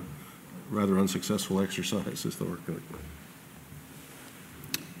been a rather unsuccessful exercise historically.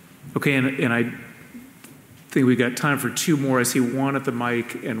 Okay, and I think we got time for two more. I see one at the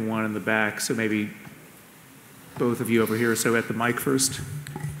mic and one in the back, so maybe both of you over here. So at the mic first.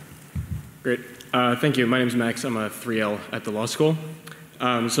 Great. Thank you. My name is Max. I'm a 3L at the law school.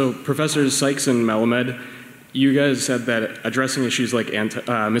 So Professors Sykes and Melamed, you guys said that addressing issues like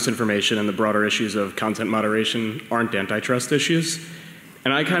misinformation and the broader issues of content moderation aren't antitrust issues.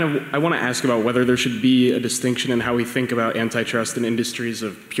 And I want to ask about whether there should be a distinction in how we think about antitrust in industries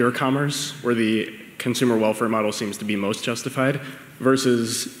of pure commerce, where the consumer welfare model seems to be most justified,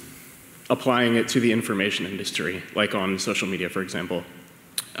 versus applying it to the information industry, like on social media, for example.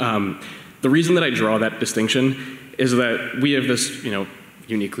 The reason that I draw that distinction is that we have this,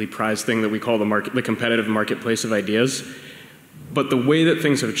 uniquely prized thing that we call the competitive marketplace of ideas. But the way that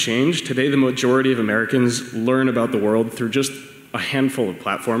things have changed, today the majority of Americans learn about the world through just a handful of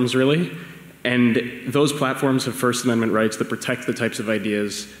platforms, really. And those platforms have First Amendment rights that protect the types of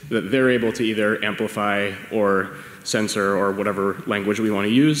ideas that they're able to either amplify or censor or whatever language we want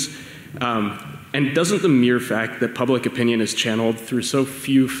to use. And doesn't the mere fact that public opinion is channeled through so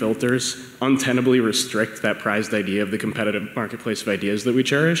few filters untenably restrict that prized idea of the competitive marketplace of ideas that we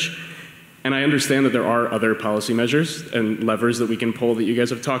cherish? And I understand that there are other policy measures and levers that we can pull that you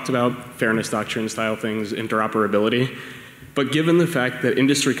guys have talked about, fairness doctrine style things, interoperability. But given the fact that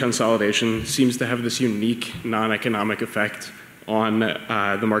industry consolidation seems to have this unique non-economic effect on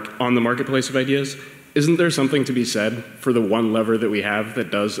the marketplace of ideas, isn't there something to be said for the one lever that we have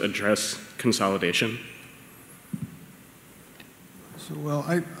that does address consolidation? So, well,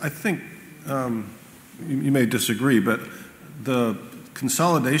 I think you may disagree, but the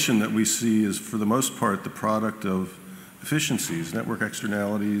consolidation that we see is, for the most part, the product of efficiencies, network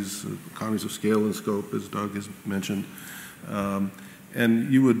externalities, economies of scale and scope, as Doug has mentioned.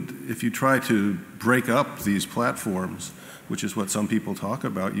 And you would, if you try to break up these platforms, which is what some people talk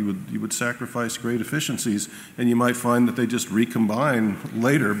about, you would sacrifice great efficiencies, and you might find that they just recombine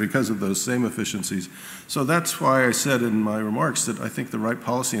later because of those same efficiencies. So that's why I said in my remarks that I think the right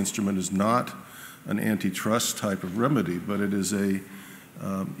policy instrument is not an antitrust type of remedy, but it is a,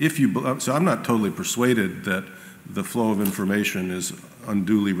 so I'm not totally persuaded that the flow of information is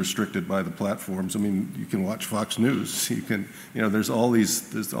unduly restricted by the platforms. I mean, you can watch Fox News. You can, there's all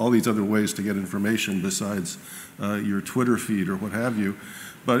these other ways to get information besides your Twitter feed or what have you.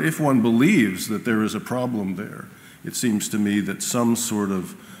 But if one believes that there is a problem there, it seems to me that some sort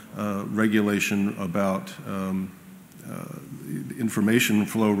of regulation about information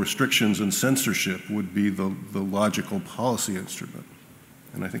flow restrictions and censorship would be the logical policy instrument.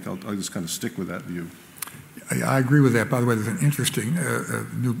 And I think I'll just kind of stick with that view. I agree with that. By the way, there's an interesting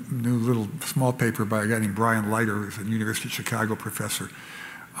new little small paper by a guy named Brian Leiter, who's a University of Chicago professor,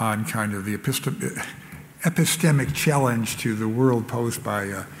 on kind of the epistemic challenge to the world posed by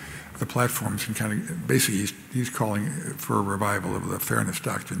the platforms, and kind of basically he's calling for a revival of the fairness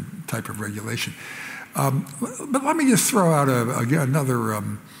doctrine type of regulation. But let me just throw out another.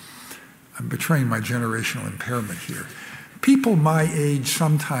 I'm betraying my generational impairment here. People my age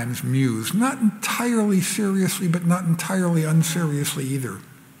sometimes muse, not entirely seriously, but not entirely unseriously either.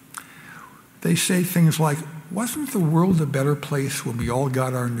 They say things like, wasn't the world a better place when we all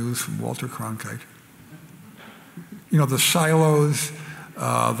got our news from Walter Cronkite? You know, the silos,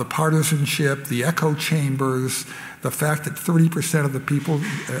 the partisanship, the echo chambers, the fact that 30% of the people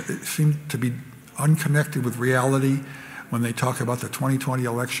seem to be unconnected with reality when they talk about the 2020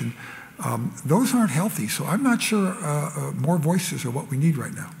 election. Those aren't healthy, so I'm not sure more voices are what we need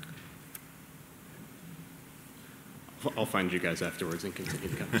right now. I'll find you guys afterwards and continue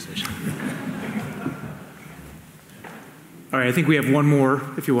the conversation. All right, I think we have one more,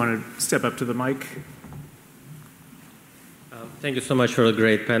 if you want to step up to the mic. Thank you so much for a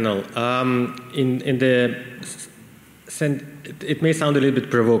great panel. It may sound a little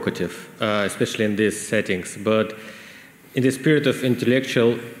bit provocative, especially in these settings, but in the spirit of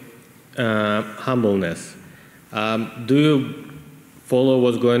intellectual humbleness, do you follow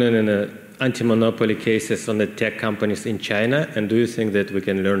what's going on in the anti-monopoly cases on the tech companies in China, and do you think that we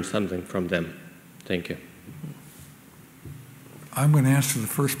can learn something from them? Thank you. I'm going to answer the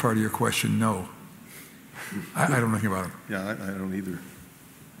first part of your question, no. I don't know anything about them. Yeah, I don't either.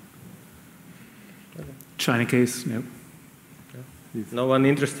 China case, no. No one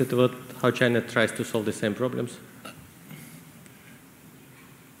interested about how China tries to solve the same problems?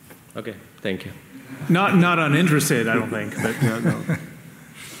 Okay, thank you. Not uninterested, I don't think. But Yeah, no.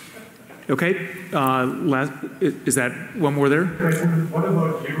 okay, is that one more there? What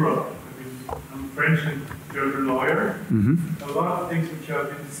about Europe? I mean, I'm French and German lawyer. Mm-hmm. A lot of things which have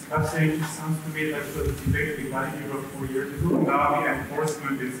been discussing, it sounds to me like the debate we had in Europe 4 years ago. Now the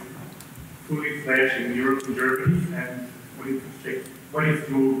enforcement is fully fledged in Europe and Germany, and what is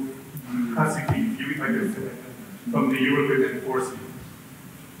your classically viewed, I guess, from the European enforcement?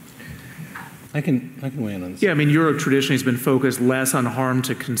 I can weigh in on this. Yeah, I mean, Europe traditionally has been focused less on harm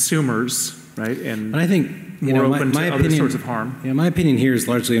to consumers, right? And I think more open to other sorts of harm. Yeah, my opinion here is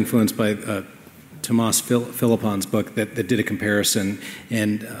largely influenced by Tomas Philippon's book that did a comparison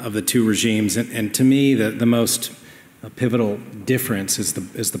of the two regimes, and to me, the most pivotal difference is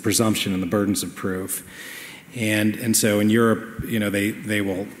the presumption and the burdens of proof, and so in Europe, you know, they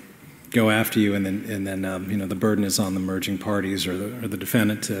will go after you, and then you know, the burden is on the merging parties or the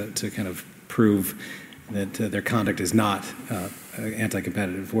defendant to kind of prove that their conduct is not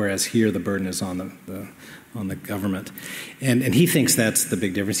anti-competitive, whereas here the burden is on the government, and he thinks that's the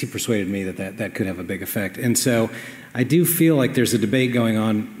big difference. He persuaded me that could have a big effect, and so I do feel like there's a debate going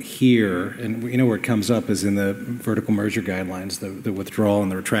on here, and you know where it comes up is in the vertical merger guidelines, the withdrawal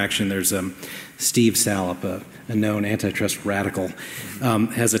and the retraction. There's Steve Salop, a known antitrust radical,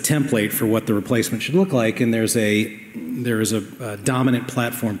 has a template for what the replacement should look like, and there is a dominant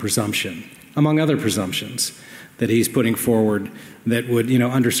platform presumption, among other presumptions, that he's putting forward that would, you know,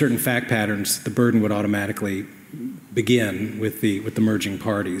 under certain fact patterns, the burden would automatically begin with the merging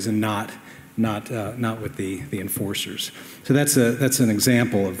parties and not with the enforcers. So that's an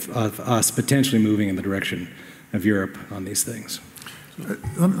example of us potentially moving in the direction of Europe on these things.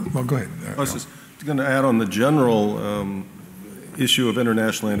 Well, go ahead. I was just going to add on the general issue of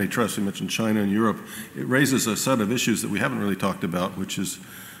international antitrust. You mentioned China and Europe. It raises a set of issues that we haven't really talked about, which is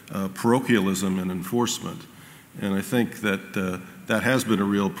parochialism and enforcement. And I think that that has been a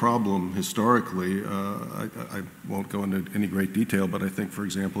real problem historically. I won't go into any great detail, but I think, for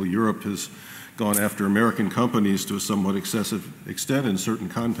example, Europe has gone after American companies to a somewhat excessive extent in certain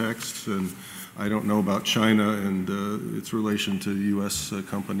contexts, and I don't know about China and its relation to U.S.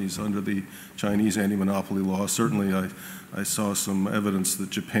 companies under the Chinese anti-monopoly law. Certainly, I saw some evidence that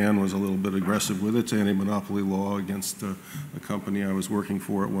Japan was a little bit aggressive with its anti-monopoly law against a company I was working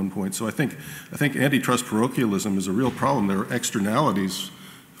for at one point. So I think antitrust parochialism is a real problem. There are externalities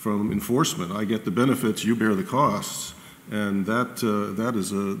from enforcement. I get the benefits, you bear the costs, and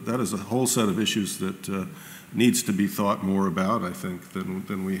that is a whole set of issues that needs to be thought more about, I think,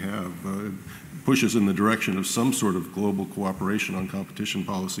 than we have. It pushes in the direction of some sort of global cooperation on competition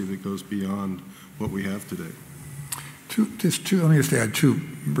policy that goes beyond what we have today. Let me just add two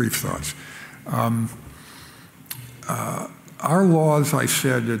brief thoughts. Our law, as I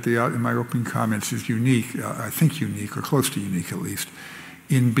said in my opening comments, is unique, I think unique, or close to unique at least,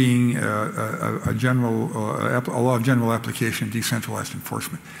 in being a law of general application and decentralized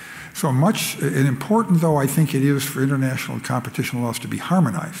enforcement. So much, and important though I think it is for international competition laws to be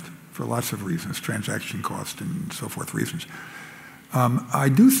harmonized for lots of reasons, transaction cost and so forth reasons. I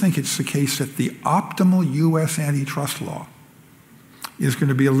do think it's the case that the optimal U.S. antitrust law is going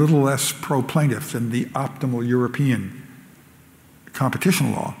to be a little less pro-plaintiff than the optimal European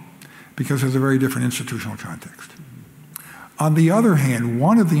competition law because there's a very different institutional context. On the other hand,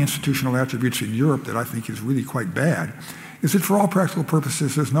 one of the institutional attributes in Europe that I think is really quite bad is that for all practical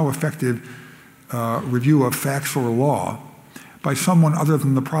purposes, there's no effective review of facts or law by someone other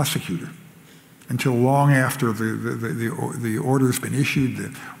than the prosecutor until long after the order's been issued,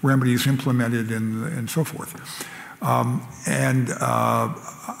 the remedies implemented, and so forth. I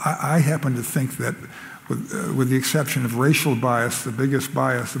happen to think that with the exception of racial bias, the biggest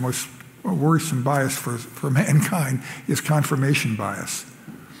bias, the most worrisome bias for mankind is confirmation bias.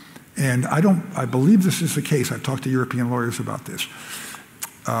 And I believe this is the case. I've talked to European lawyers about this.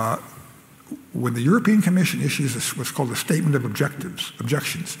 When the European Commission issues what's called a statement of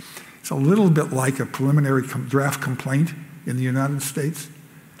objections, it's a little bit like a preliminary draft complaint in the United States.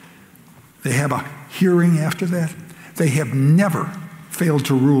 They have a hearing after that. They have never failed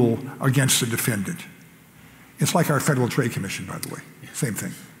to rule against the defendant. It's like our Federal Trade Commission, by the way. Same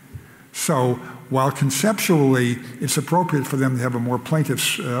thing. So while conceptually it's appropriate for them to have a more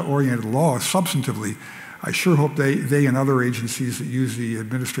plaintiffs-oriented law, substantively, I sure hope they and other agencies that use the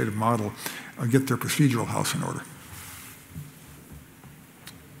administrative model get their procedural house in order.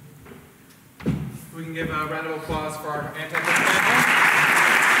 We can give a round of applause for our antitrust panel.